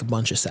played like a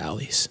bunch of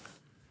Sallies.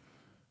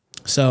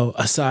 So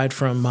aside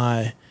from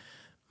my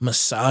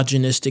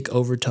misogynistic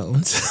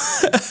overtones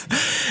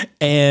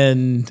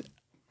and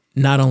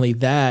not only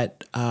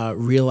that,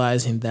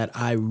 realizing that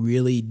I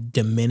really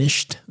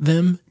diminished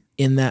them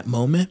in that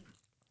moment,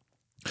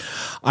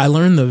 I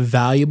learned the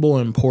valuable,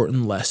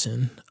 important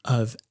lesson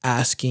of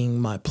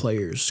asking my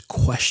players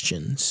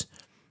questions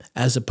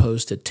as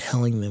opposed to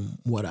telling them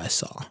what I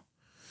saw.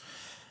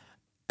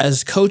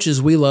 As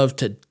coaches, we love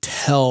to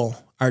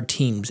tell our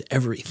teams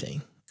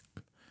everything.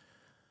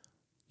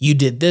 You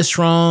did this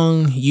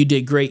wrong. You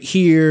did great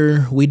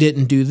here. We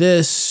didn't do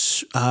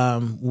this.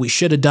 We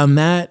should have done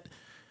that.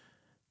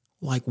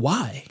 Like,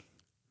 why?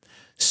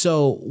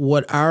 So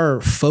what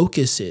our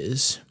focus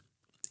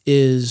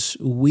is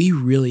we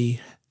really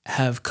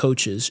have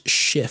coaches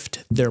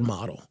shift their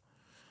model.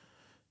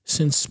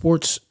 Since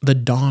sports, the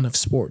dawn of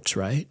sports,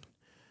 right?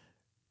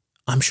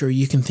 I'm sure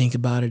you can think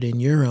about it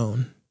in your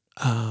own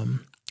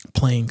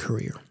playing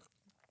career.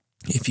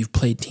 If you've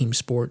played team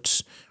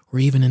sports or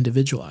even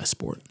individualized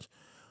sports,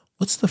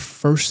 what's the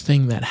first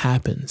thing that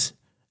happens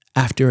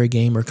after a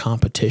game or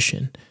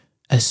competition?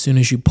 As soon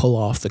as you pull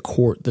off the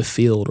court, the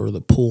field, or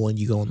the pool and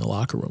you go in the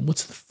locker room,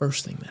 what's the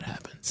first thing that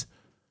happens?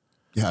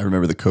 Yeah, I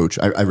remember the coach.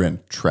 I ran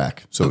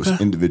track, so it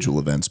was individual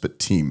events, but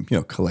team,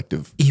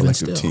 collective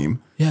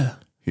team. Yeah.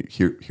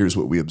 Here's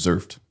what we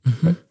observed.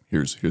 Mm-hmm. Right?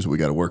 Here's what we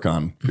got to work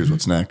on. Here's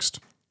what's next.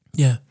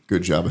 Yeah.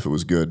 Good job if it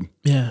was good.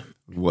 Yeah.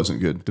 If it wasn't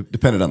good.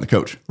 Depended on the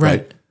coach.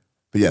 Right.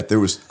 But yeah,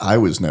 I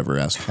was never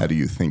asked, how do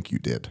you think you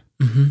did?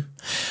 Mm-hmm.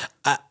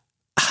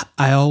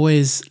 I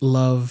always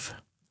love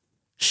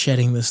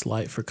shedding this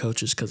light for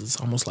coaches because it's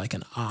almost like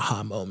an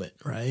aha moment,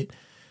 right?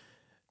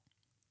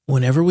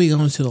 Whenever we go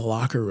into the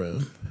locker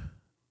room,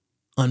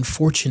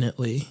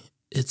 unfortunately,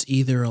 it's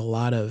either a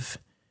lot of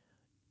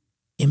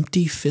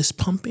empty fist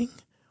pumping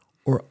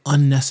or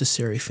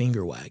unnecessary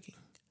finger wagging.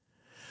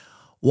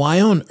 Why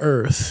on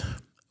earth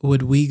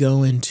would we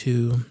go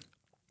into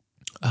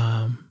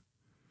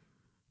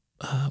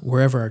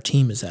wherever our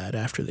team is at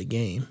after the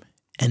game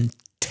and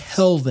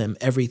tell them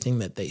everything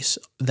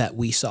that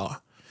we saw.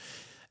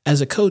 As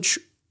a coach,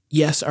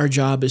 yes, our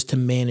job is to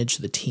manage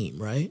the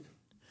team, right?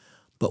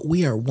 But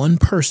we are one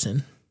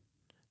person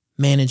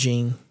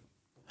managing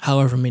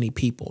however many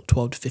people,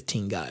 12 to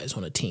 15 guys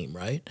on a team,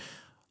 right?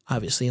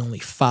 Obviously only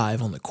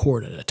 5 on the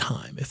court at a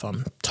time, if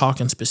I'm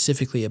talking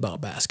specifically about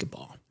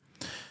basketball.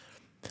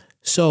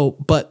 So,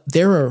 but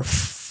there are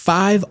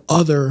 5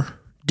 other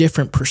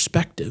different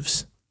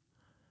perspectives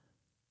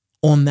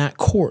on that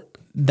court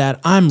that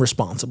I'm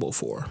responsible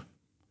for,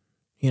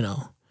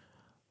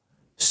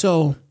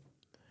 So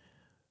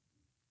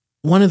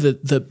one of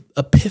the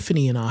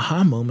epiphany and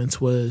aha moments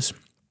was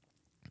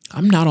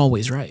I'm not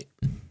always right.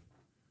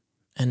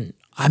 And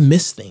I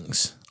miss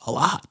things a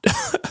lot.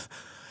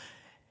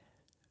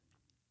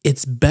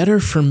 It's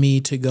better for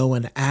me to go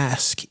and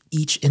ask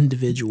each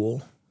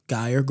individual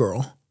guy or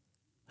girl,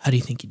 how do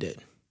you think you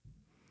did?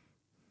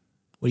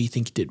 What do you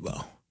think you did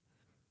well?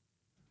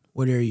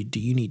 What area do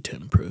you need to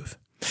improve?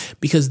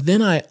 Because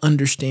then I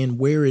understand,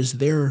 where is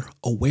their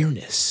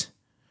awareness?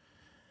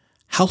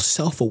 How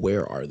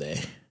self-aware are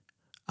they?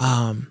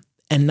 And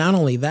not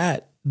only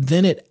that,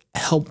 then it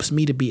helps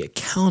me to be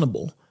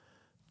accountable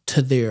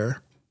to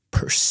their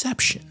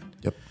perception.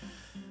 Yep.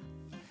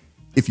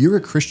 If you're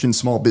a Christian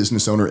small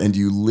business owner and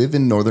you live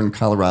in Northern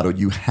Colorado,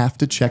 you have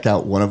to check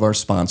out one of our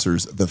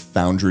sponsors, the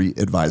Foundry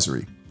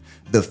Advisory.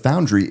 The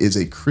Foundry is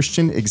a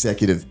Christian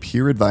executive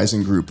peer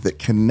advising group that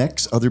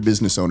connects other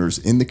business owners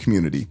in the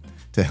community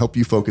to help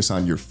you focus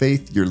on your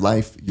faith, your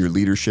life, your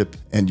leadership,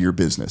 and your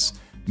business.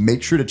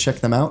 Make sure to check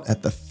them out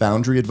at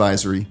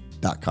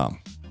thefoundryadvisory.com.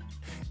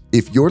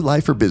 If your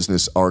life or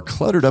business are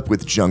cluttered up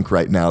with junk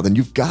right now, then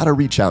you've got to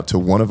reach out to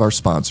one of our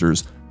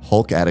sponsors,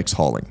 Hulk Addicts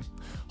Hauling.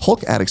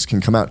 Hulk Addicts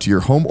can come out to your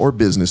home or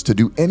business to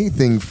do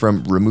anything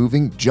from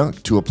removing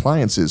junk to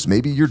appliances.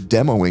 Maybe you're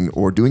demoing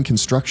or doing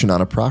construction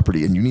on a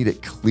property and you need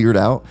it cleared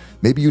out.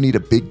 Maybe you need a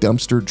big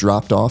dumpster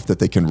dropped off that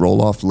they can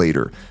roll off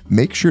later.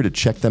 Make sure to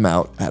check them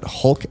out at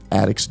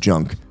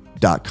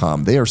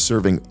hulkaddictsjunk.com. They are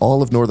serving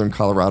all of Northern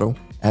Colorado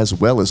as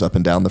well as up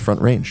and down the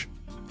Front Range.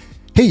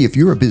 Hey, if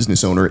you're a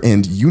business owner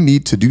and you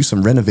need to do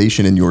some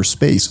renovation in your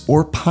space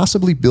or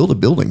possibly build a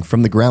building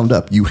from the ground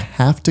up, you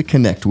have to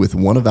connect with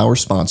one of our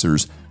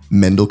sponsors,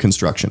 Mendel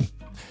Construction.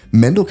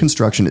 Mendel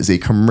Construction is a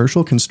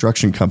commercial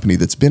construction company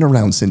that's been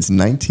around since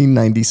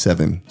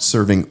 1997,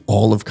 serving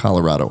all of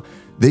Colorado.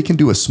 They can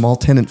do a small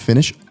tenant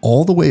finish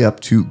all the way up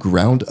to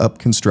ground up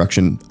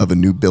construction of a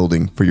new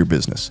building for your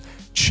business.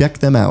 Check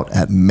them out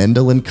at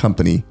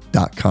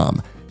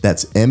mendelandcompany.com.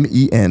 That's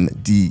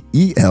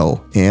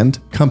MENDEL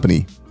and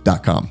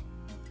company.com.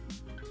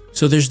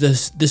 So there's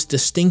this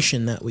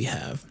distinction that we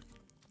have.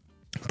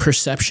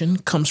 Perception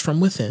comes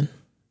from within.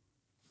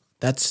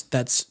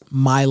 That's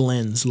my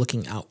lens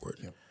looking outward.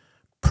 Yep.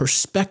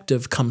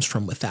 Perspective comes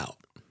from without.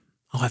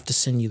 I'll have to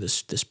send you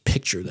this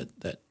picture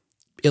that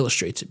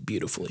illustrates it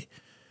beautifully.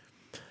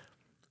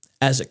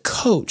 As a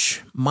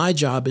coach, my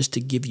job is to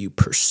give you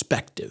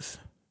perspective.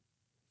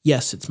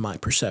 Yes, it's my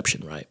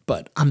perception, right?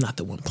 But I'm not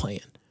the one playing.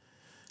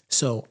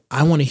 So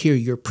I want to hear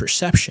your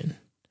perception.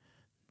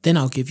 Then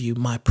I'll give you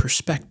my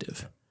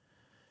perspective.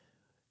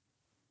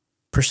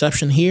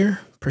 Perception here,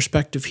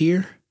 perspective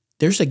here.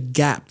 There's a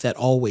gap that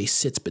always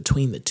sits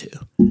between the two.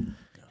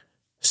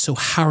 So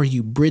how are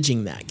you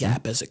bridging that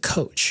gap as a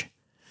coach?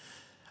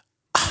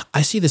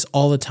 I see this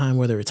all the time,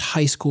 whether it's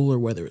high school or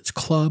whether it's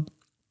club.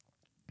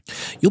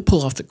 You'll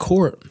pull off the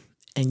court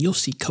and you'll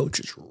see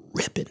coaches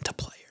rip into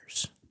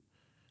players.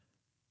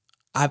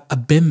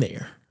 I've been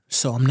there,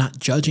 so I'm not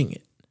judging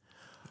it.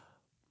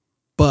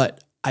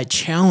 But I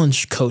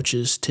challenge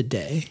coaches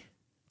today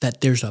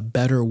that there's a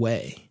better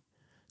way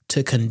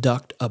to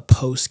conduct a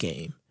post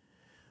game,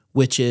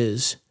 which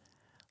is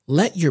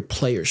let your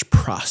players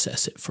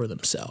process it for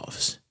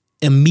themselves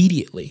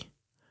immediately.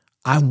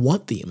 I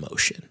want the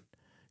emotion,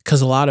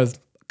 because a lot of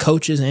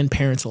coaches and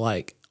parents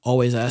alike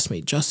always ask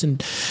me, Justin,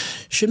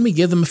 shouldn't we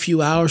give them a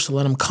few hours to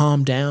let them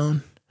calm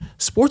down?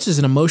 Sports is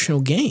an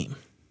emotional game.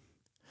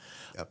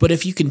 Yep. But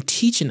if you can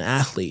teach an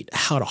athlete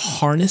how to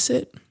harness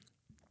it,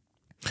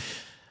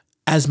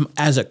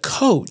 as a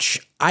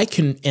coach, I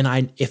can,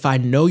 if I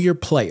know your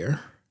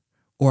player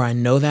or I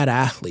know that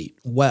athlete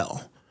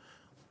well,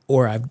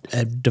 or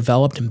I've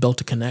developed and built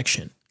a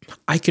connection,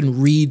 I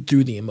can read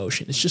through the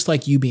emotion. It's just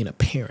like you being a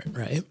parent,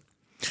 right?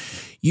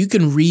 You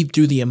can read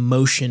through the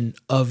emotion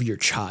of your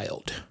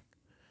child,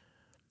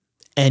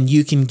 and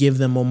you can give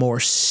them a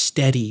more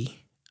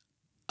steady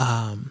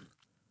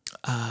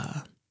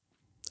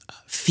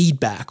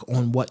feedback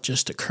on what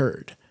just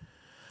occurred.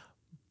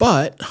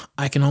 But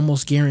I can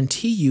almost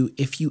guarantee you,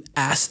 if you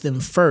ask them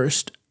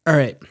first, all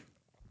right,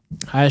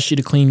 I asked you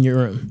to clean your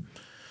room.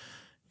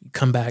 You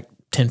come back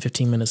 10,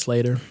 15 minutes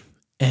later,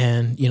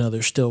 and,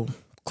 there's still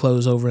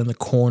clothes over in the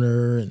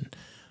corner and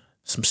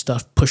some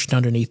stuff pushed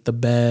underneath the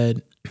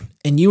bed.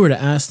 And you were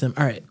to ask them,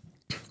 all right,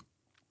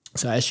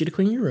 so I asked you to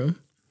clean your room.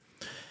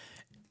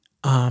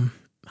 How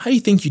do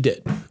you think you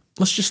did?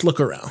 Let's just look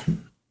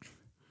around.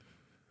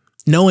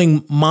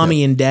 Knowing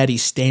mommy and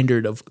daddy's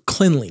standard of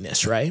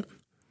cleanliness, right?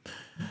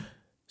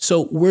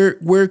 So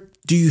we're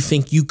do you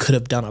think you could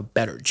have done a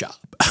better job?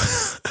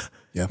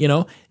 Yeah. You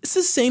know, it's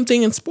the same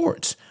thing in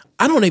sports.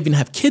 I don't even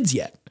have kids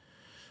yet.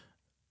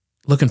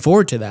 Looking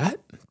forward to that.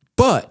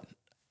 But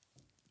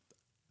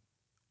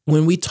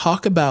when we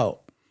talk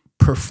about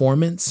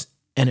performance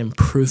and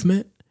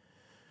improvement,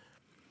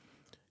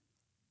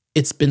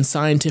 it's been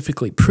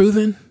scientifically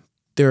proven.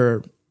 There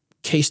are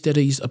case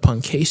studies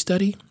upon case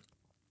study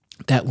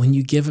that when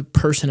you give a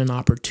person an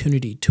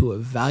opportunity to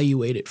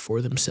evaluate it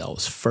for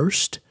themselves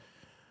first,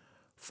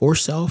 for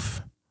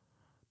self,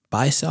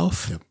 by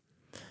self, Yep.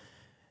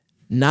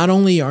 not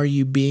only are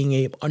you being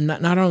able,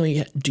 not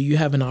only do you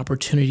have an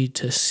opportunity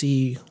to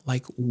see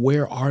like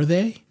where are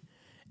they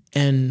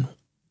and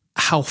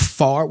how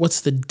far, what's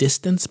the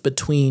distance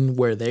between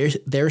where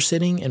they're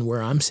sitting and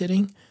where I'm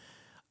sitting,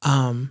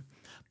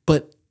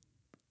 but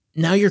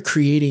now you're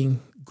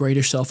creating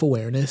greater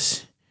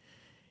self-awareness.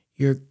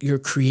 You're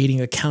creating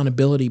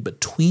accountability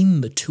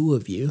between the two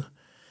of you,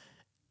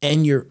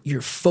 and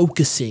you're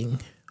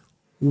focusing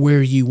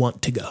where you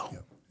want to go. Yeah.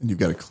 And you've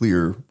got a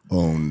clear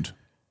owned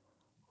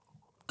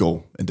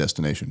goal and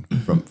destination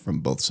from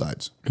both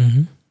sides.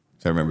 Mm-hmm.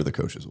 So I remember the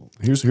coaches. Well,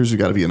 here's you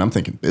got to be, and I'm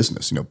thinking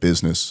business.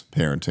 Business,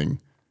 parenting.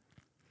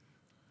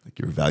 Like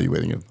you're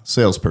evaluating a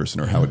salesperson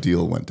or how a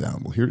deal went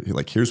down. Well,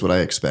 here's what I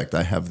expect.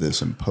 I have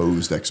this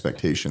imposed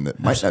expectation that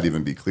might not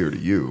even be clear to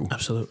you.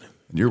 Absolutely.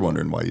 And you're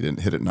wondering why you didn't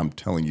hit it, and I'm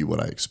telling you what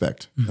I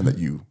expect and that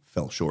you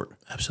fell short.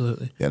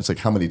 Absolutely. Yeah, it's like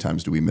how many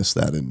times do we miss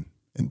that in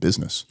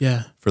business?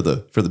 Yeah. For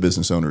the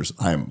business owners,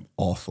 I'm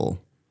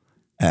awful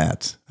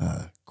at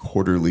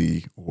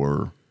quarterly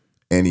or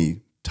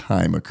any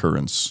time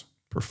occurrence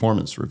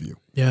performance review.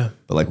 Yeah.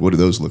 But like, what do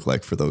those look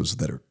like for those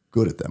that are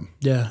good at them?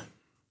 Yeah.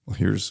 Well,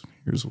 here's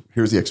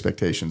the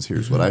expectations.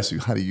 Here's what I see.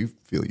 How do you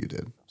feel you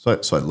did? So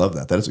I love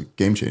that. That is a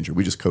game changer.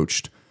 We just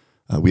coached.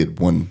 We had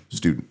one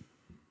student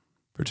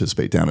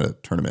participate down at a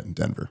tournament in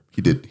Denver.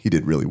 He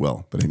did really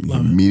well, but he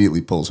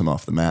immediately pulls him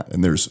off the mat,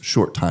 and there's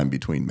short time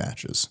between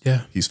matches.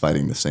 Yeah. He's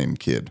fighting the same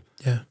kid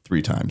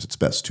 3 times. It's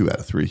best 2 out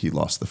of 3. He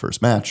lost the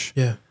first match.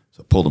 Yeah.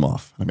 So I pulled him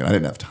off. I mean, I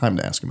didn't have time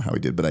to ask him how he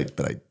did, but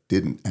I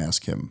didn't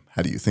ask him,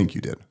 how do you think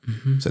you did?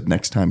 Mm-hmm. Said,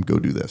 next time, go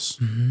do this.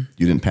 Mm-hmm.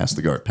 You didn't pass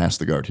the guard. Pass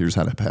the guard. Here's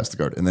how to pass the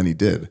guard. And then he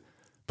did.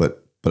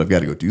 But I've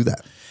got to go do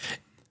that.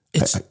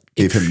 I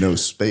gave him no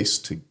space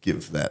to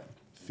give that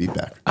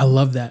feedback. I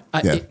love that.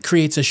 It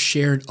creates a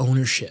shared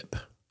ownership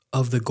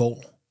of the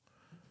goal.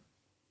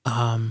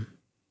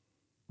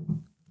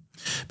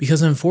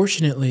 Because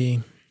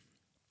unfortunately,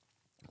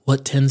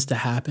 what tends to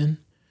happen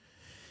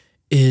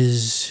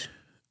is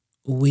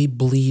we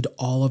bleed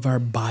all of our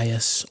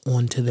bias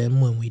onto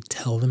them when we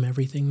tell them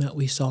everything that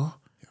we saw.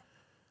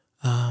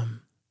 Yeah.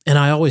 And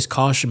I always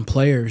caution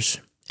players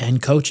and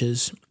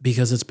coaches,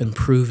 because it's been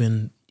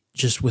proven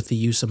just with the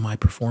use of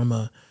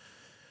MyPerforma.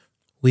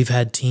 We've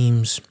had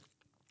teams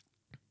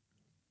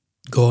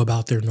go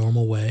about their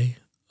normal way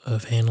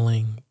of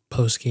handling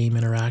post-game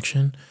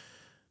interaction.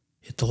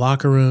 Hit the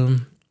locker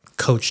room,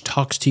 coach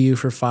talks to you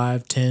for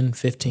 5, 10,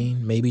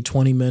 15, maybe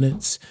 20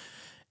 minutes,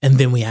 and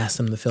then we ask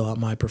them to fill out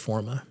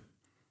MyPerforma.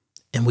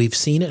 And we've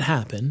seen it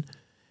happen.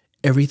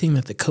 Everything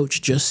that the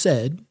coach just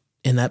said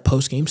in that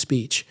post-game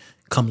speech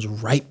comes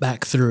right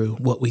back through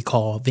what we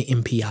call the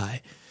MPI.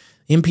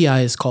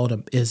 MPI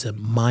is a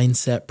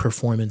mindset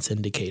performance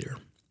indicator.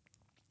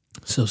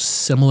 So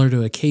similar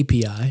to a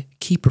KPI,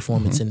 key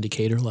performance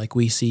indicator, like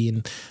we see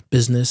in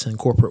business and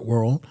corporate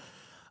world,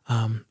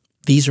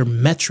 these are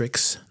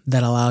metrics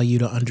that allow you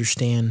to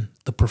understand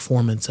the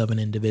performance of an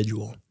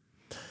individual.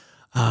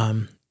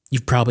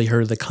 You've probably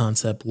heard of the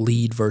concept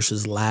lead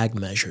versus lag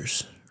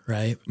measures,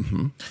 right?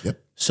 Mm-hmm.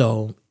 Yep.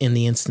 So in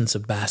the instance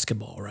of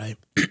basketball, right,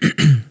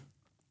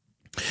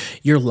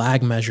 your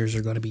lag measures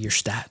are going to be your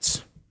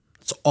stats.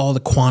 It's all the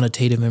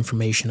quantitative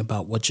information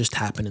about what just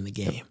happened in the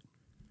game.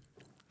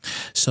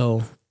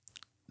 So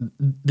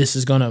this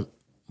is going to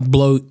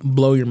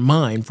blow your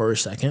mind for a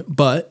second,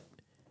 but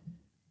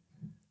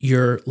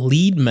your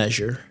lead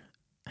measure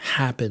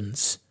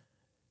happens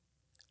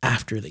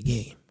after the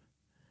game.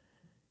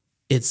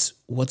 It's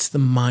what's the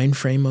mind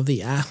frame of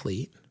the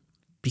athlete,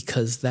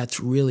 because that's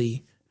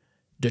really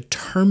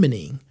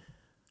determining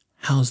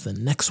how's the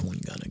next one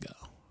going to go.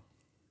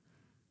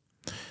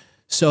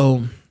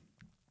 So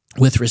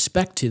with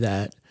respect to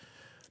that,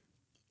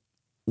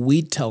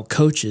 we tell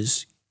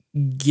coaches,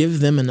 give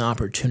them an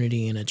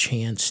opportunity and a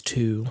chance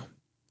to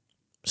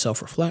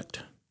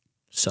self-reflect,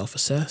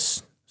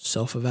 self-assess,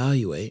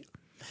 self-evaluate,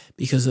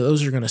 because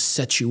those are going to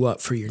set you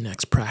up for your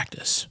next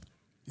practice.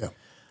 Yeah.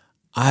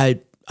 I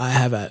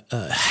have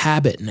a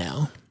habit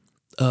now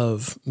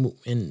of,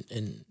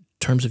 in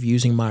terms of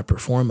using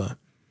MyPerforma,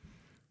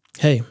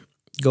 hey,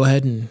 go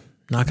ahead and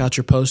knock out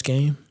your post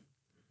game,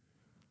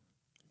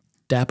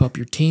 dap up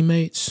your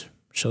teammates,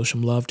 show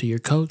some love to your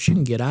coach, you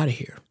can get out of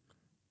here.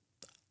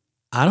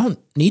 I don't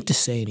need to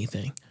say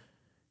anything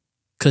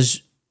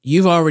because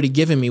you've already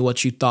given me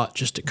what you thought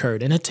just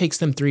occurred, and it takes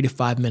them 3 to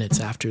 5 minutes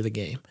after the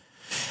game.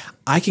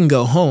 I can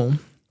go home,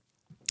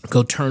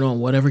 go turn on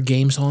whatever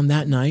game's on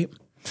that night,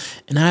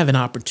 and I have an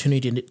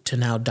opportunity to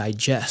now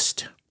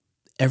digest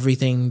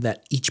everything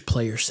that each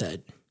player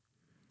said.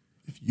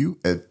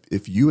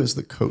 If you as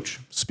the coach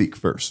speak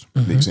first,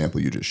 the example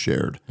you just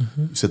shared,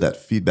 you said that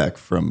feedback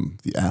from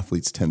the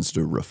athletes tends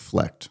to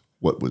reflect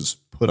what was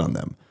put on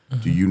them.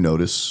 Do you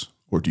notice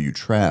or do you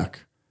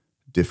track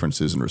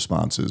differences in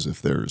responses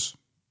if there's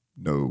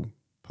no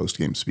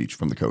post-game speech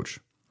from the coach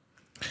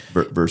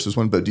versus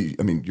one? But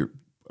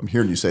I'm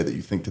hearing you say that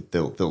you think that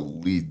they'll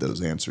lead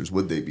those answers.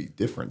 Would they be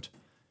different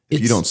if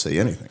you don't say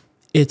anything?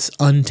 It's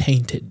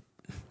untainted.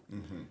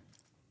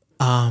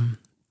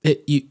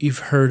 You've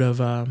heard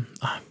of,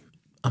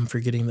 I'm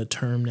forgetting the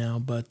term now,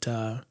 but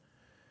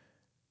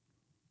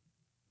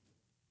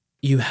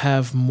you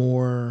have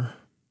more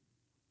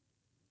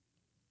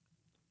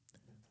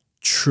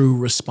true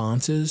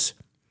responses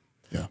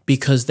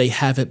because they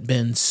haven't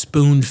been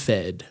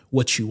spoon-fed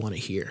what you want to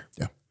hear.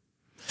 Yeah.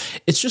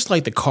 It's just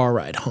like the car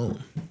ride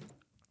home.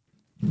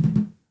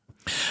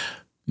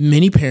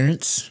 Many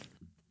parents,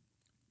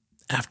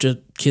 after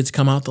kids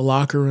come out the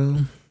locker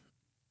room,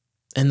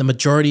 and the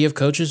majority of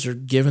coaches are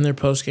giving their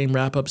post-game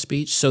wrap-up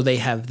speech, so they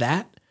have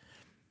that.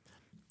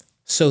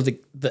 So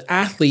the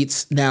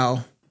athletes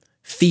now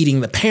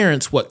feeding the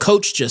parents what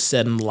coach just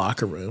said in the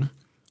locker room,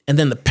 and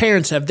then the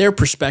parents have their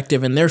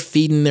perspective, and they're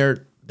feeding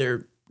their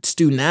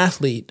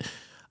student-athlete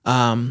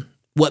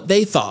what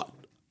they thought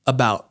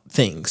about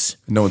things.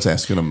 No one's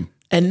asking them.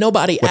 And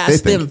nobody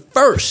asked them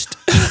first.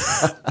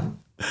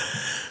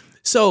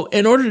 So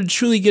in order to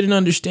truly get an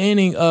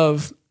understanding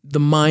of the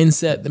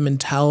mindset, the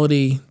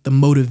mentality, the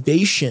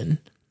motivation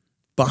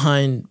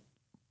behind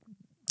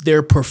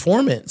their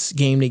performance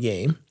game to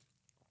game,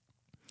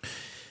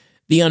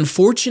 the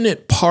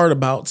unfortunate part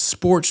about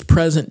sports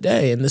present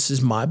day, and this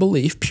is my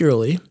belief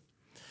purely,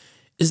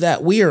 is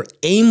that we are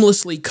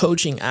aimlessly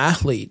coaching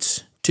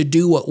athletes to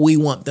do what we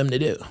want them to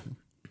do,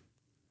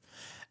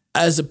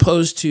 as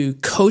opposed to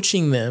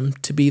coaching them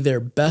to be their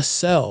best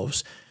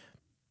selves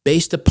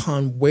based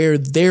upon where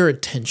their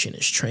attention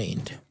is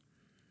trained.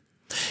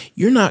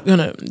 You're not going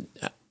to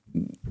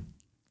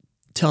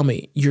tell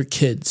me your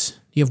kids.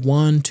 You have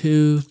 1,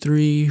 2,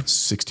 3.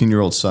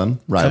 16-year-old son,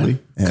 Riley,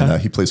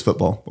 and he plays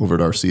football over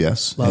at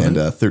RCS. Love and it.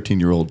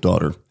 13-year-old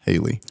daughter,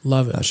 Haley.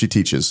 Love it. She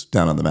teaches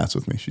down on the mats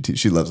with me.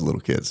 She loves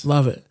little kids.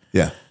 Love it.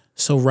 Yeah.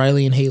 So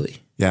Riley and Haley.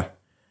 Yeah.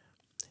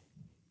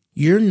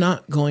 You're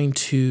not going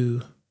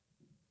to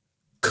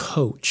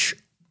coach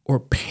or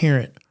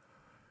parent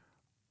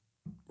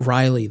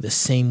Riley the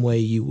same way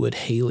you would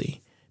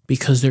Haley,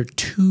 because they're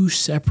two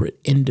separate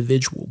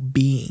individual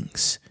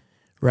beings,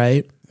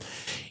 right?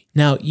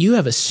 Now, you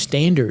have a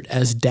standard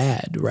as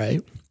dad,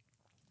 right?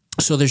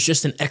 So there's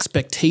just an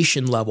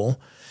expectation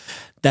level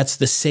that's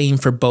the same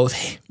for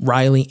both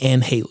Riley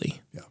and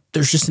Haley. Yeah.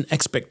 There's just an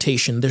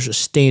expectation. There's a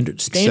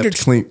standard.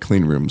 Standards.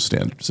 Clean room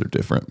standards are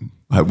different.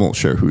 I won't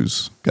share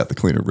who's got the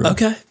cleaner room.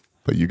 Okay.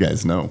 But you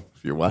guys know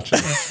if you're watching.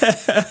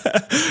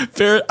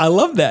 Fair. I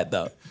love that,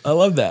 though. I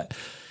love that.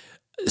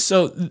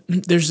 So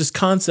there's this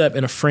concept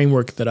and a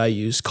framework that I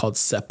use called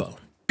SEPO.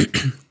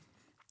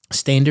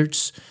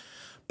 Standards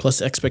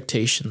plus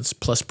expectations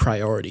plus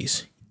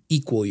priorities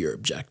equal your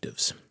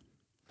objectives.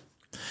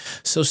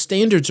 So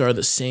standards are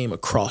the same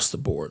across the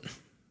board.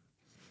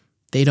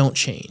 They don't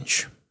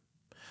change.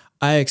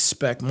 I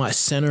expect my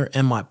center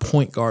and my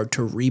point guard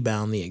to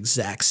rebound the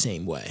exact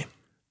same way,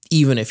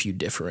 even if you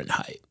differ in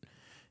height.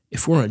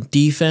 If we're on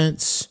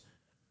defense,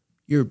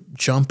 you're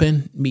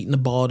jumping, meeting the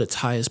ball at its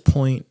highest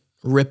point,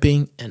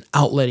 ripping, and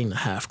outletting the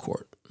half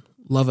court.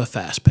 Love a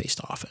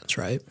fast-paced offense,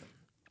 right?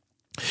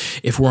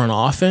 If we're on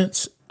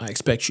offense, I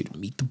expect you to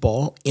meet the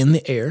ball in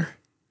the air.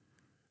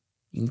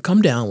 You can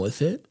come down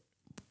with it,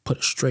 put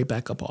it straight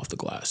back up off the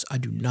glass. I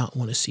do not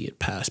want to see it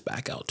pass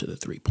back out to the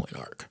three-point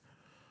arc.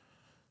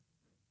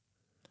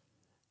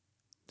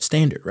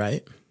 Standard,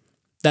 right?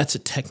 That's a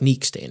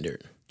technique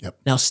standard. Yep.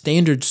 Now,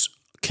 standards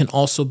can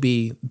also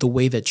be the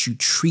way that you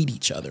treat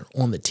each other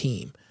on the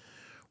team.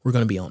 We're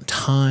going to be on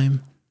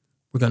time.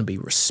 We're going to be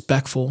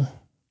respectful.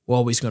 We're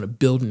always going to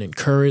build and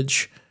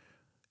encourage.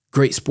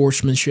 Great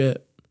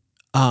sportsmanship.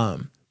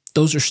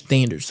 Those are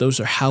standards. Those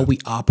are how we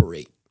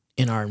operate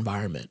in our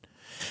environment.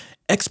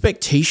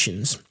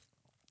 Expectations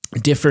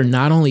differ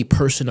not only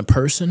person to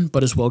person,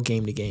 but as well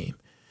game to game.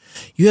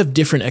 You have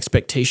different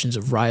expectations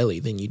of Riley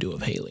than you do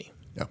of Haley.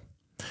 Yeah.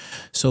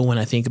 So when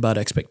I think about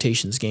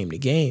expectations game to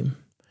game,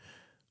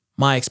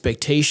 my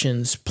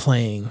expectations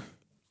playing,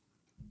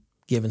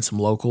 given some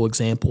local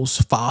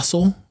examples,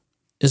 Fossil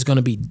is going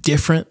to be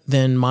different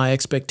than my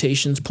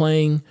expectations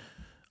playing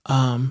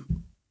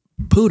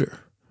Pooter,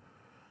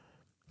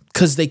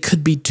 because they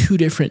could be two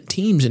different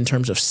teams in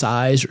terms of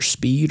size or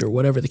speed or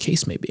whatever the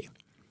case may be.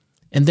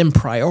 And then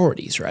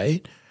priorities,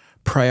 right?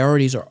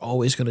 Priorities are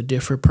always going to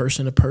differ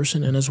person to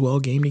person and as well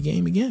game to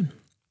game again.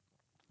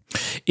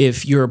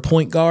 If you're a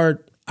point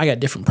guard, I got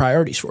different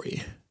priorities for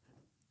you.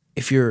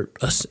 If you're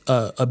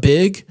a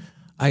big,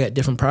 I got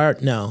different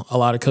priorities. Now, a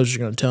lot of coaches are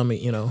going to tell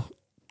me,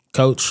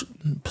 coach,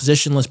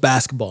 positionless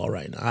basketball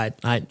right now.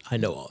 I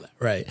know all that,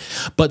 right?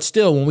 But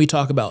still, when we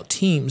talk about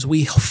teams,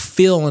 we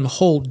fill and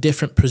hold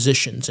different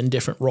positions and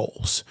different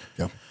roles.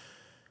 Yeah.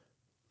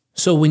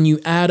 So when you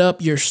add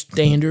up your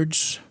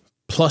standards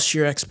plus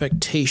your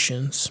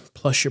expectations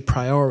plus your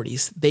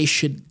priorities, they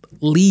should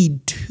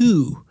lead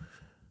to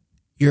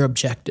your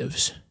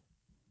objectives,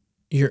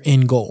 your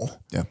end goal.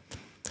 Yeah.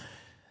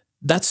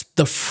 That's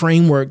the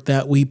framework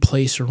that we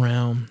place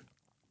around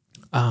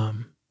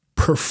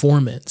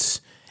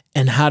performance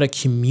and how to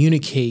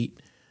communicate,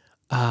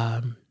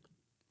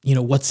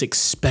 what's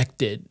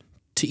expected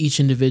to each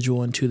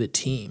individual and to the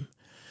team.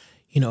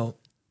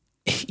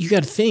 You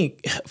got to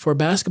think, for a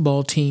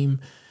basketball team,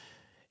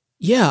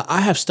 yeah,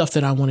 I have stuff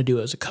that I want to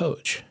do as a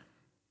coach,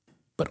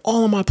 but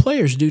all of my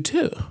players do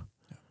too.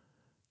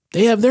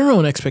 They have their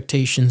own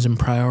expectations and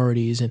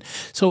priorities. And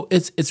so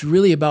it's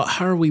really about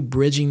how are we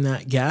bridging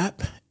that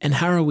gap and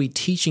how are we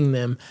teaching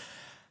them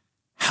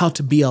how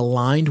to be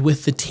aligned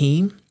with the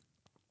team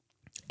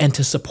and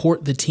to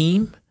support the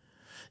team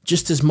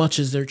just as much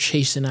as they're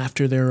chasing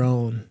after their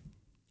own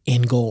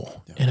end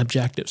goal and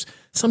objectives.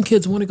 Some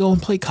kids want to go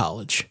and play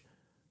college.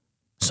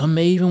 Some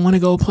may even want to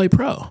go play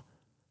pro.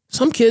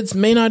 Some kids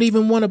may not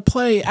even want to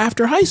play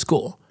after high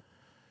school.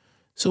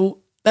 So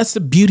that's the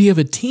beauty of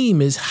a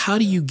team, is how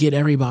do you get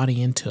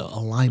everybody into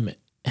alignment?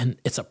 And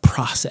it's a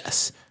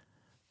process.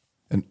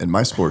 And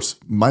my sports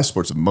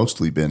have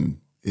mostly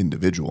been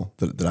individual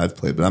that I've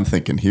played. But I'm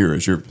thinking here,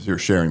 as you're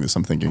sharing this,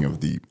 I'm thinking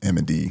of the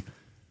M&D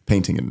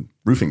painting and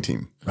roofing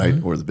team, right?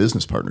 Mm-hmm. Or the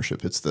business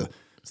partnership. It's the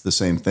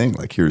same thing.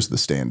 Like, here's the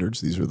standards.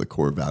 These are the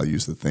core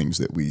values, the things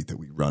that we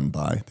run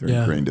by.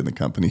 They're ingrained in the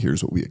company.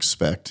 Here's what we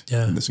expect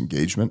in this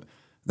engagement.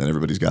 Then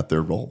everybody's got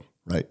their role,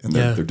 right? And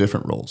they're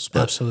different roles.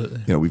 But,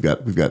 absolutely. We've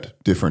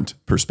got different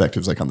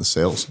perspectives, like on the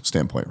sales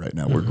standpoint right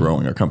now. Mm-hmm. We're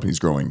growing. Our company's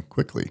growing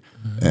quickly.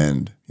 Mm-hmm.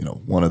 And,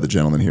 one of the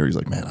gentlemen here, he's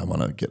like, man, I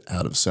want to get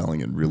out of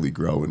selling and really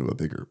grow into a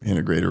bigger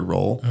integrator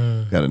role.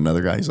 Got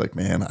another guy, he's like,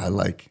 man, I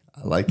like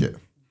it.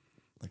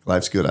 Like,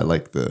 life's good. I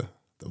like the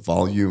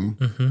volume,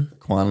 the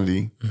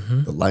quantity,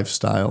 the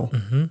lifestyle.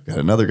 Got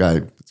another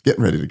guy that's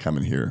getting ready to come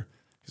in here.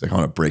 He's like, I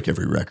want to break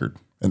every record.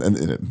 And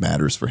it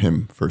matters for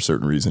him for a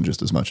certain reason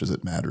just as much as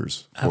it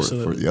matters for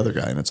the other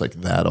guy. And it's like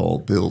that all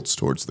builds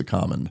towards the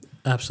common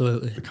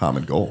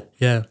goal.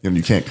 Yeah. And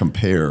you can't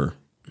compare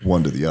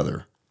one to the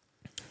other.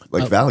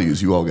 Like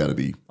values, you all got to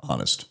be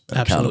honest and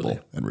accountable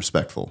and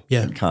respectful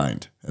and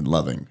kind and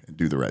loving and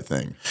do the right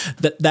thing.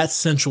 That's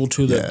central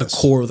to the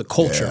core of the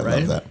culture, right? I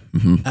love that.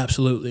 Mm-hmm.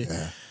 Absolutely.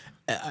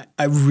 Yeah.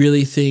 I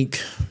really think,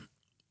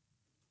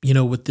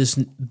 with this,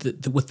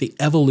 with the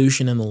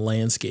evolution in the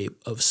landscape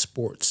of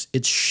sports,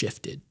 it's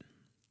shifted.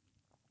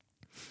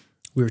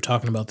 We were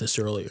talking about this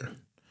earlier.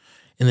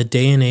 In the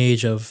day and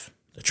age of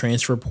the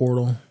transfer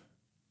portal,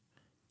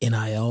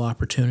 NIL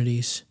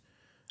opportunities,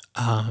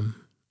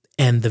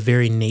 and the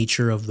very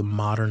nature of the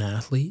modern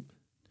athlete,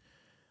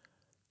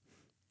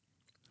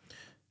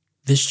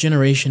 this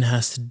generation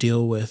has to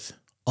deal with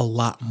a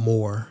lot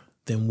more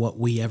than what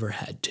we ever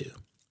had to.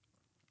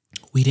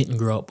 We didn't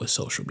grow up with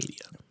social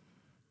media.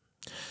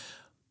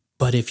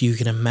 But if you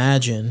can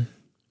imagine,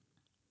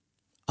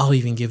 I'll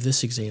even give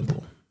this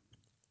example.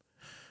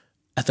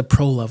 At the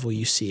pro level,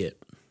 you see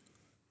it.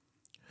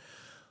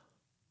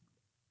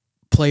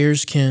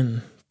 Players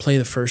can play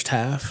the first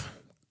half,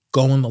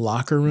 go in the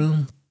locker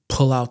room,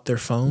 pull out their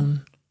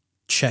phone,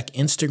 check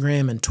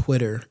Instagram and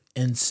Twitter,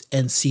 and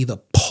see the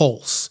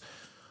pulse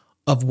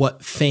of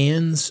what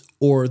fans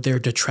or their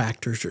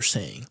detractors are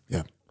saying.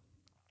 Yeah.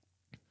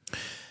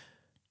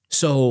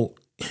 So,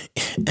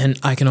 and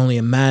I can only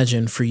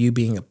imagine, for you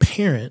being a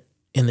parent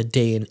in the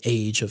day and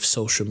age of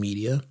social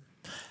media,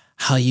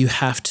 how you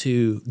have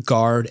to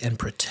guard and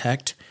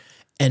protect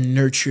and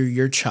nurture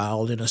your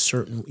children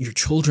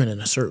in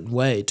a certain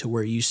way, to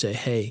where you say,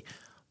 hey,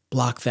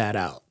 block that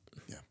out.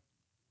 Yeah.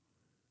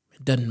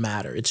 It doesn't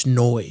matter. It's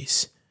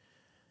noise.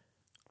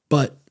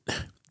 But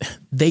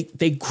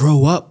they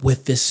grow up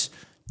with this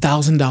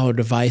 $1,000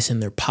 device in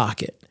their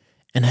pocket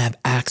and have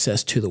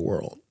access to the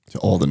world. To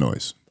all the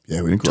noise.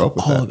 Yeah, we didn't grow up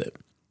with all that. of it.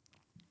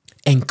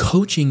 And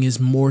coaching is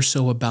more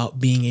so about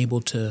being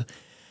able to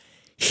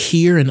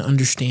hear and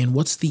understand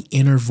what's the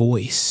inner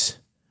voice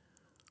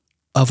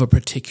of a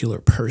particular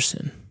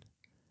person.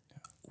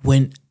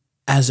 When,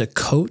 as a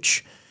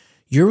coach,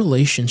 your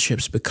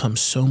relationships become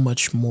so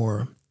much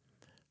more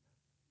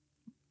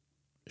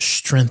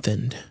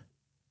strengthened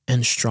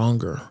and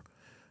stronger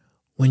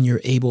when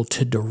you're able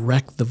to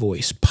direct the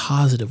voice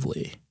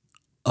positively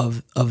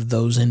of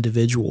those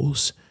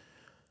individuals,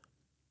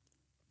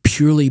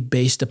 purely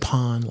based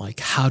upon, like,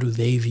 how do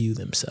they view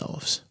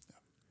themselves.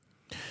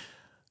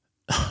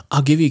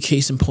 I'll give you a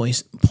case in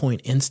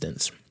point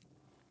instance.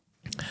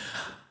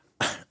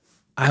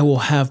 I will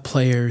have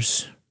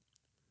players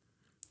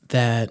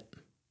that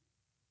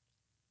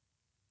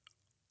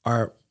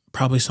are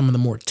probably some of the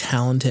more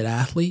talented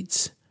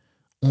athletes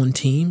on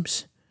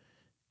teams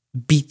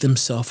beat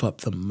themselves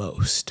up the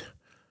most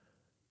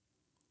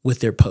with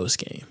their post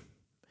game.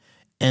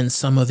 And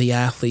some of the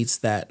athletes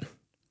that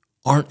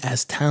aren't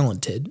as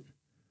talented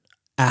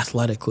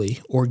athletically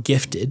or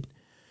gifted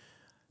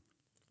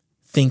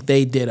think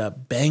they did a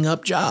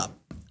bang-up job.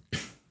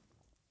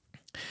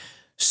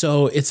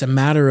 So it's a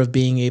matter of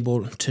being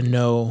able to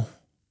know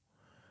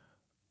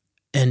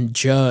and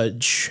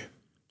judge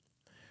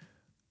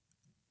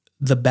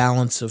the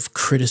balance of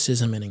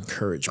criticism and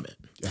encouragement.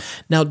 Yeah.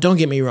 Now, don't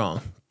get me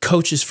wrong.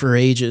 Coaches for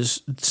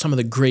ages, some of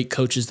the great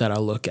coaches that I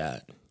look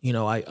at,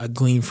 I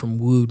glean from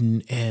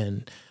Wooden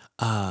and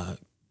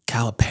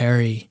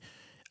Calipari,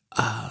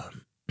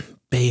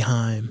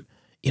 Boeheim.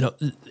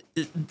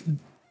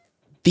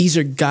 These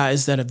are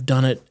guys that have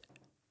done it,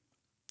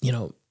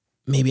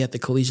 maybe at the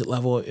collegiate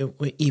level,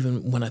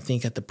 even when I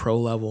think at the pro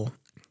level.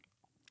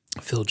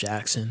 Phil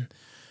Jackson,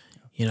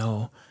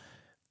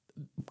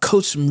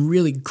 coached some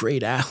really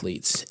great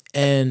athletes,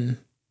 and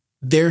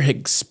their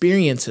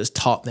experience has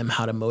taught them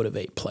how to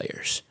motivate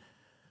players.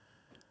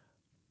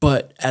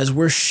 But as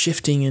we're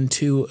shifting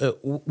into,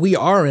 we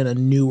are in a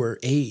newer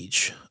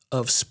age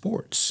of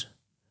sports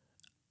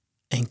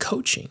and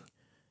coaching,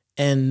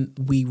 and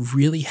we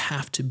really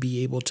have to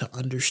be able to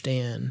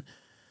understand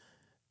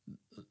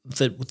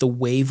the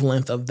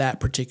wavelength of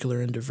that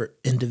particular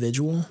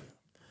individual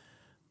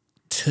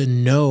to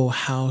know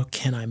how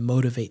can I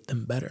motivate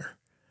them better.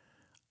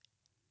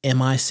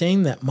 Am I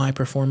saying that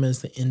MyPerforma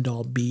is the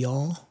end-all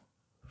be-all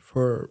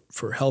for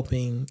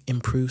helping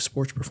improve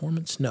sports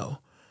performance? No.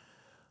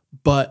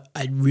 But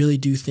I really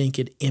do think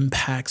it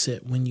impacts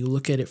it when you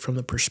look at it from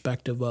the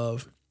perspective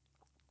of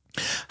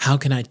how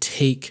can I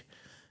take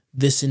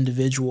this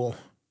individual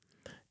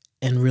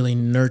and really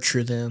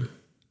nurture them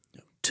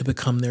to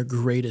become their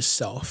greatest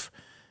self.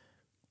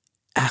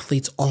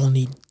 Athletes all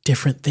need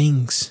different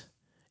things.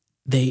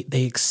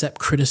 They accept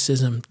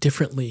criticism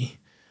differently.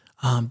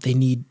 They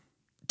need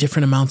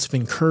different amounts of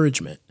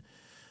encouragement.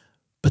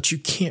 But you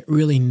can't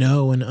really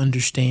know and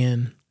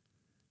understand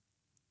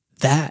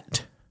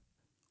that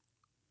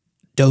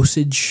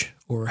dosage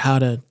or how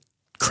to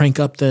crank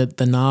up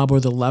the knob or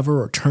the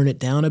lever or turn it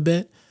down a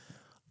bit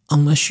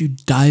unless you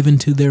dive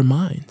into their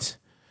minds.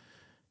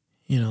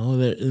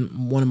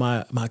 One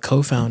of my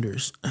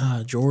co-founders,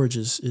 George,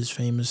 is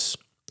famous.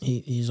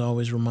 He's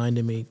always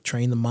reminded me,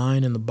 train the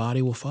mind and the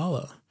body will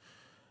follow.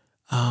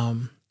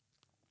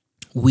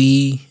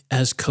 We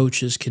as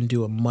coaches can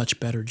do a much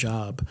better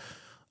job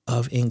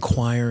of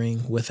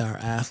inquiring with our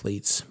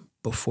athletes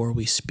before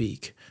we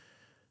speak.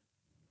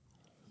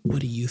 What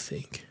do you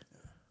think?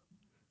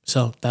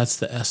 So that's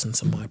the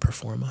essence of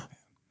MyPerforma.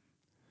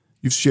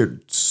 You've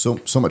shared so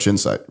much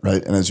insight,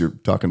 right? And as you're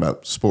talking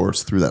about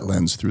sports through that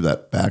lens, through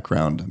that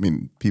background, I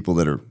mean, people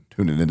that are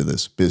tuning into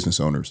this, business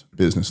owners,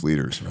 business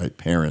leaders, right?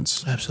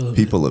 Parents, absolutely,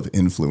 people of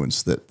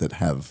influence that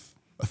have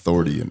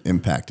authority and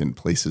impact in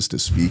places to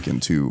speak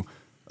into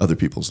other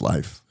people's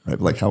life, right?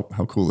 But like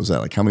how cool is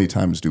that? Like how many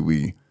times do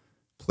we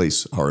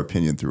place our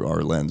opinion through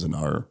our lens and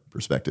our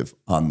perspective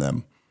on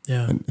them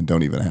and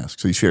don't even ask?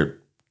 So you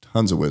shared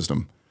tons of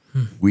wisdom.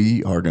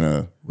 We are going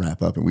to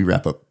wrap up, and we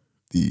wrap up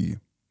the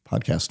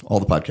podcast, all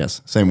the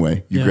podcasts, same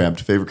way. You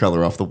grabbed favorite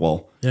color off the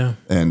wall. Yeah.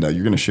 And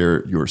you're going to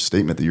share your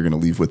statement that you're going to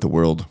leave with the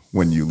world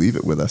when you leave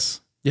it with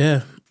us.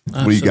 Yeah.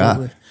 Absolutely. What do you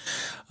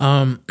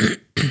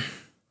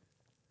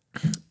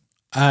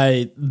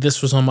got?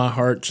 This was on my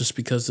heart just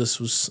because this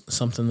was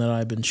something that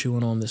I've been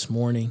chewing on this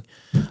morning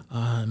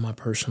in my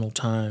personal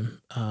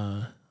time.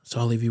 So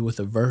I'll leave you with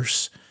a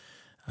verse,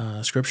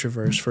 scripture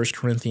verse, 1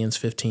 Corinthians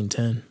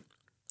 15:10.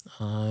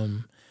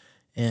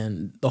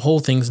 And the whole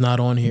thing's not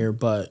on here,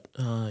 but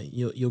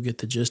you'll get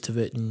the gist of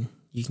it, and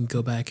you can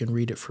go back and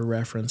read it for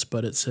reference.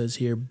 But it says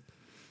here,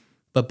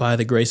 "But by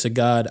the grace of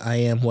God, I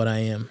am what I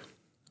am,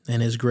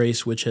 and his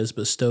grace which has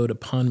bestowed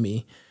upon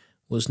me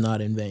was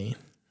not in vain."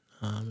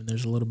 And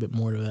there's a little bit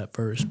more to that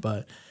verse,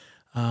 but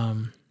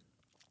as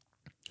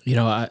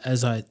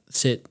I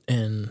sit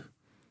and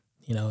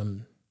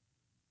I'm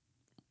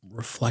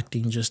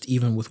reflecting, just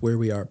even with where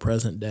we are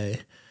present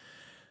day,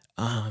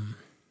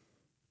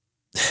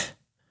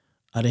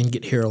 I didn't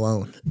get here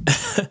alone,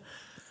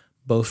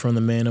 both from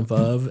the man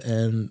above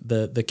and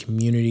the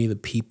community, the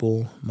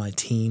people, my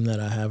team that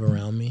I have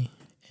around me.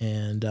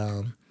 And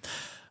I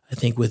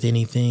think with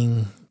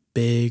anything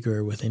big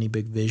or with any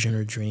big vision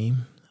or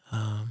dream,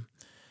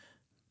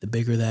 the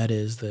bigger that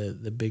is,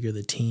 the bigger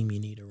the team you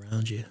need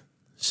around you.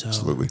 So,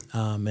 absolutely.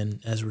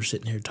 And as we're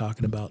sitting here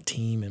talking about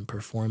team and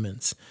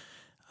performance,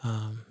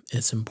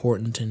 it's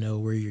important to know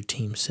where your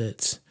team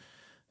sits.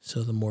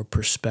 So the more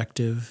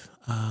perspective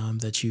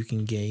that you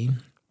can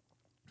gain.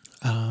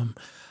 I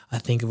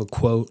think of a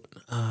quote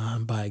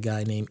by a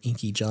guy named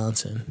Inky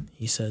Johnson.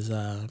 He says,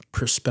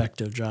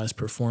 perspective drives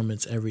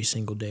performance every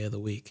single day of the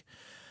week.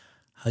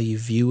 How you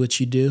view what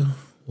you do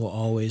will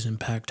always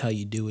impact how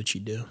you do what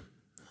you do.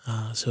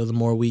 So the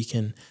more we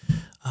can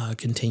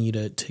continue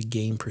to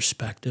gain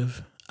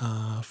perspective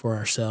for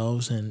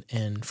ourselves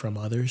and from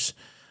others,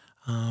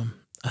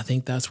 I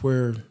think that's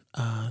where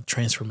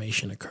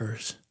transformation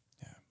occurs.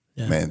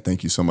 Yeah. Man,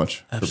 thank you so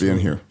much for being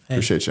here. Hey,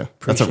 appreciate you.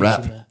 That's a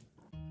wrap.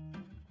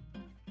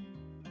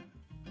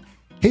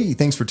 Hey,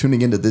 thanks for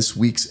tuning into this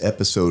week's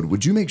episode.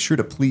 Would you make sure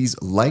to please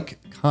like,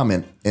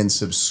 comment, and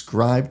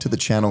subscribe to the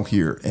channel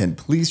here, and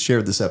please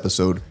share this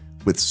episode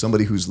with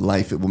somebody whose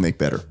life it will make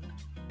better.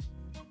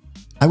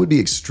 I would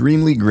be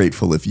extremely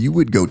grateful if you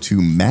would go to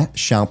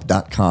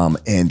mattshoup.com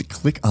and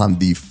click on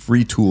the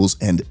free tools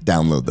and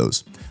download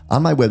those.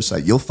 On my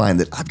website, you'll find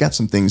that I've got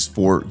some things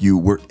for you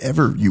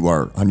wherever you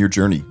are on your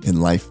journey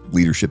in life,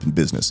 leadership, and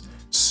business.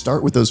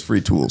 Start with those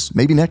free tools.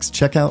 Maybe next,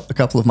 check out a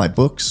couple of my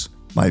books,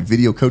 my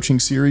video coaching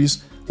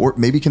series, or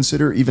maybe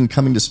consider even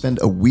coming to spend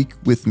a week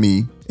with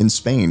me in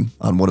Spain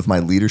on one of my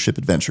leadership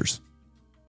adventures.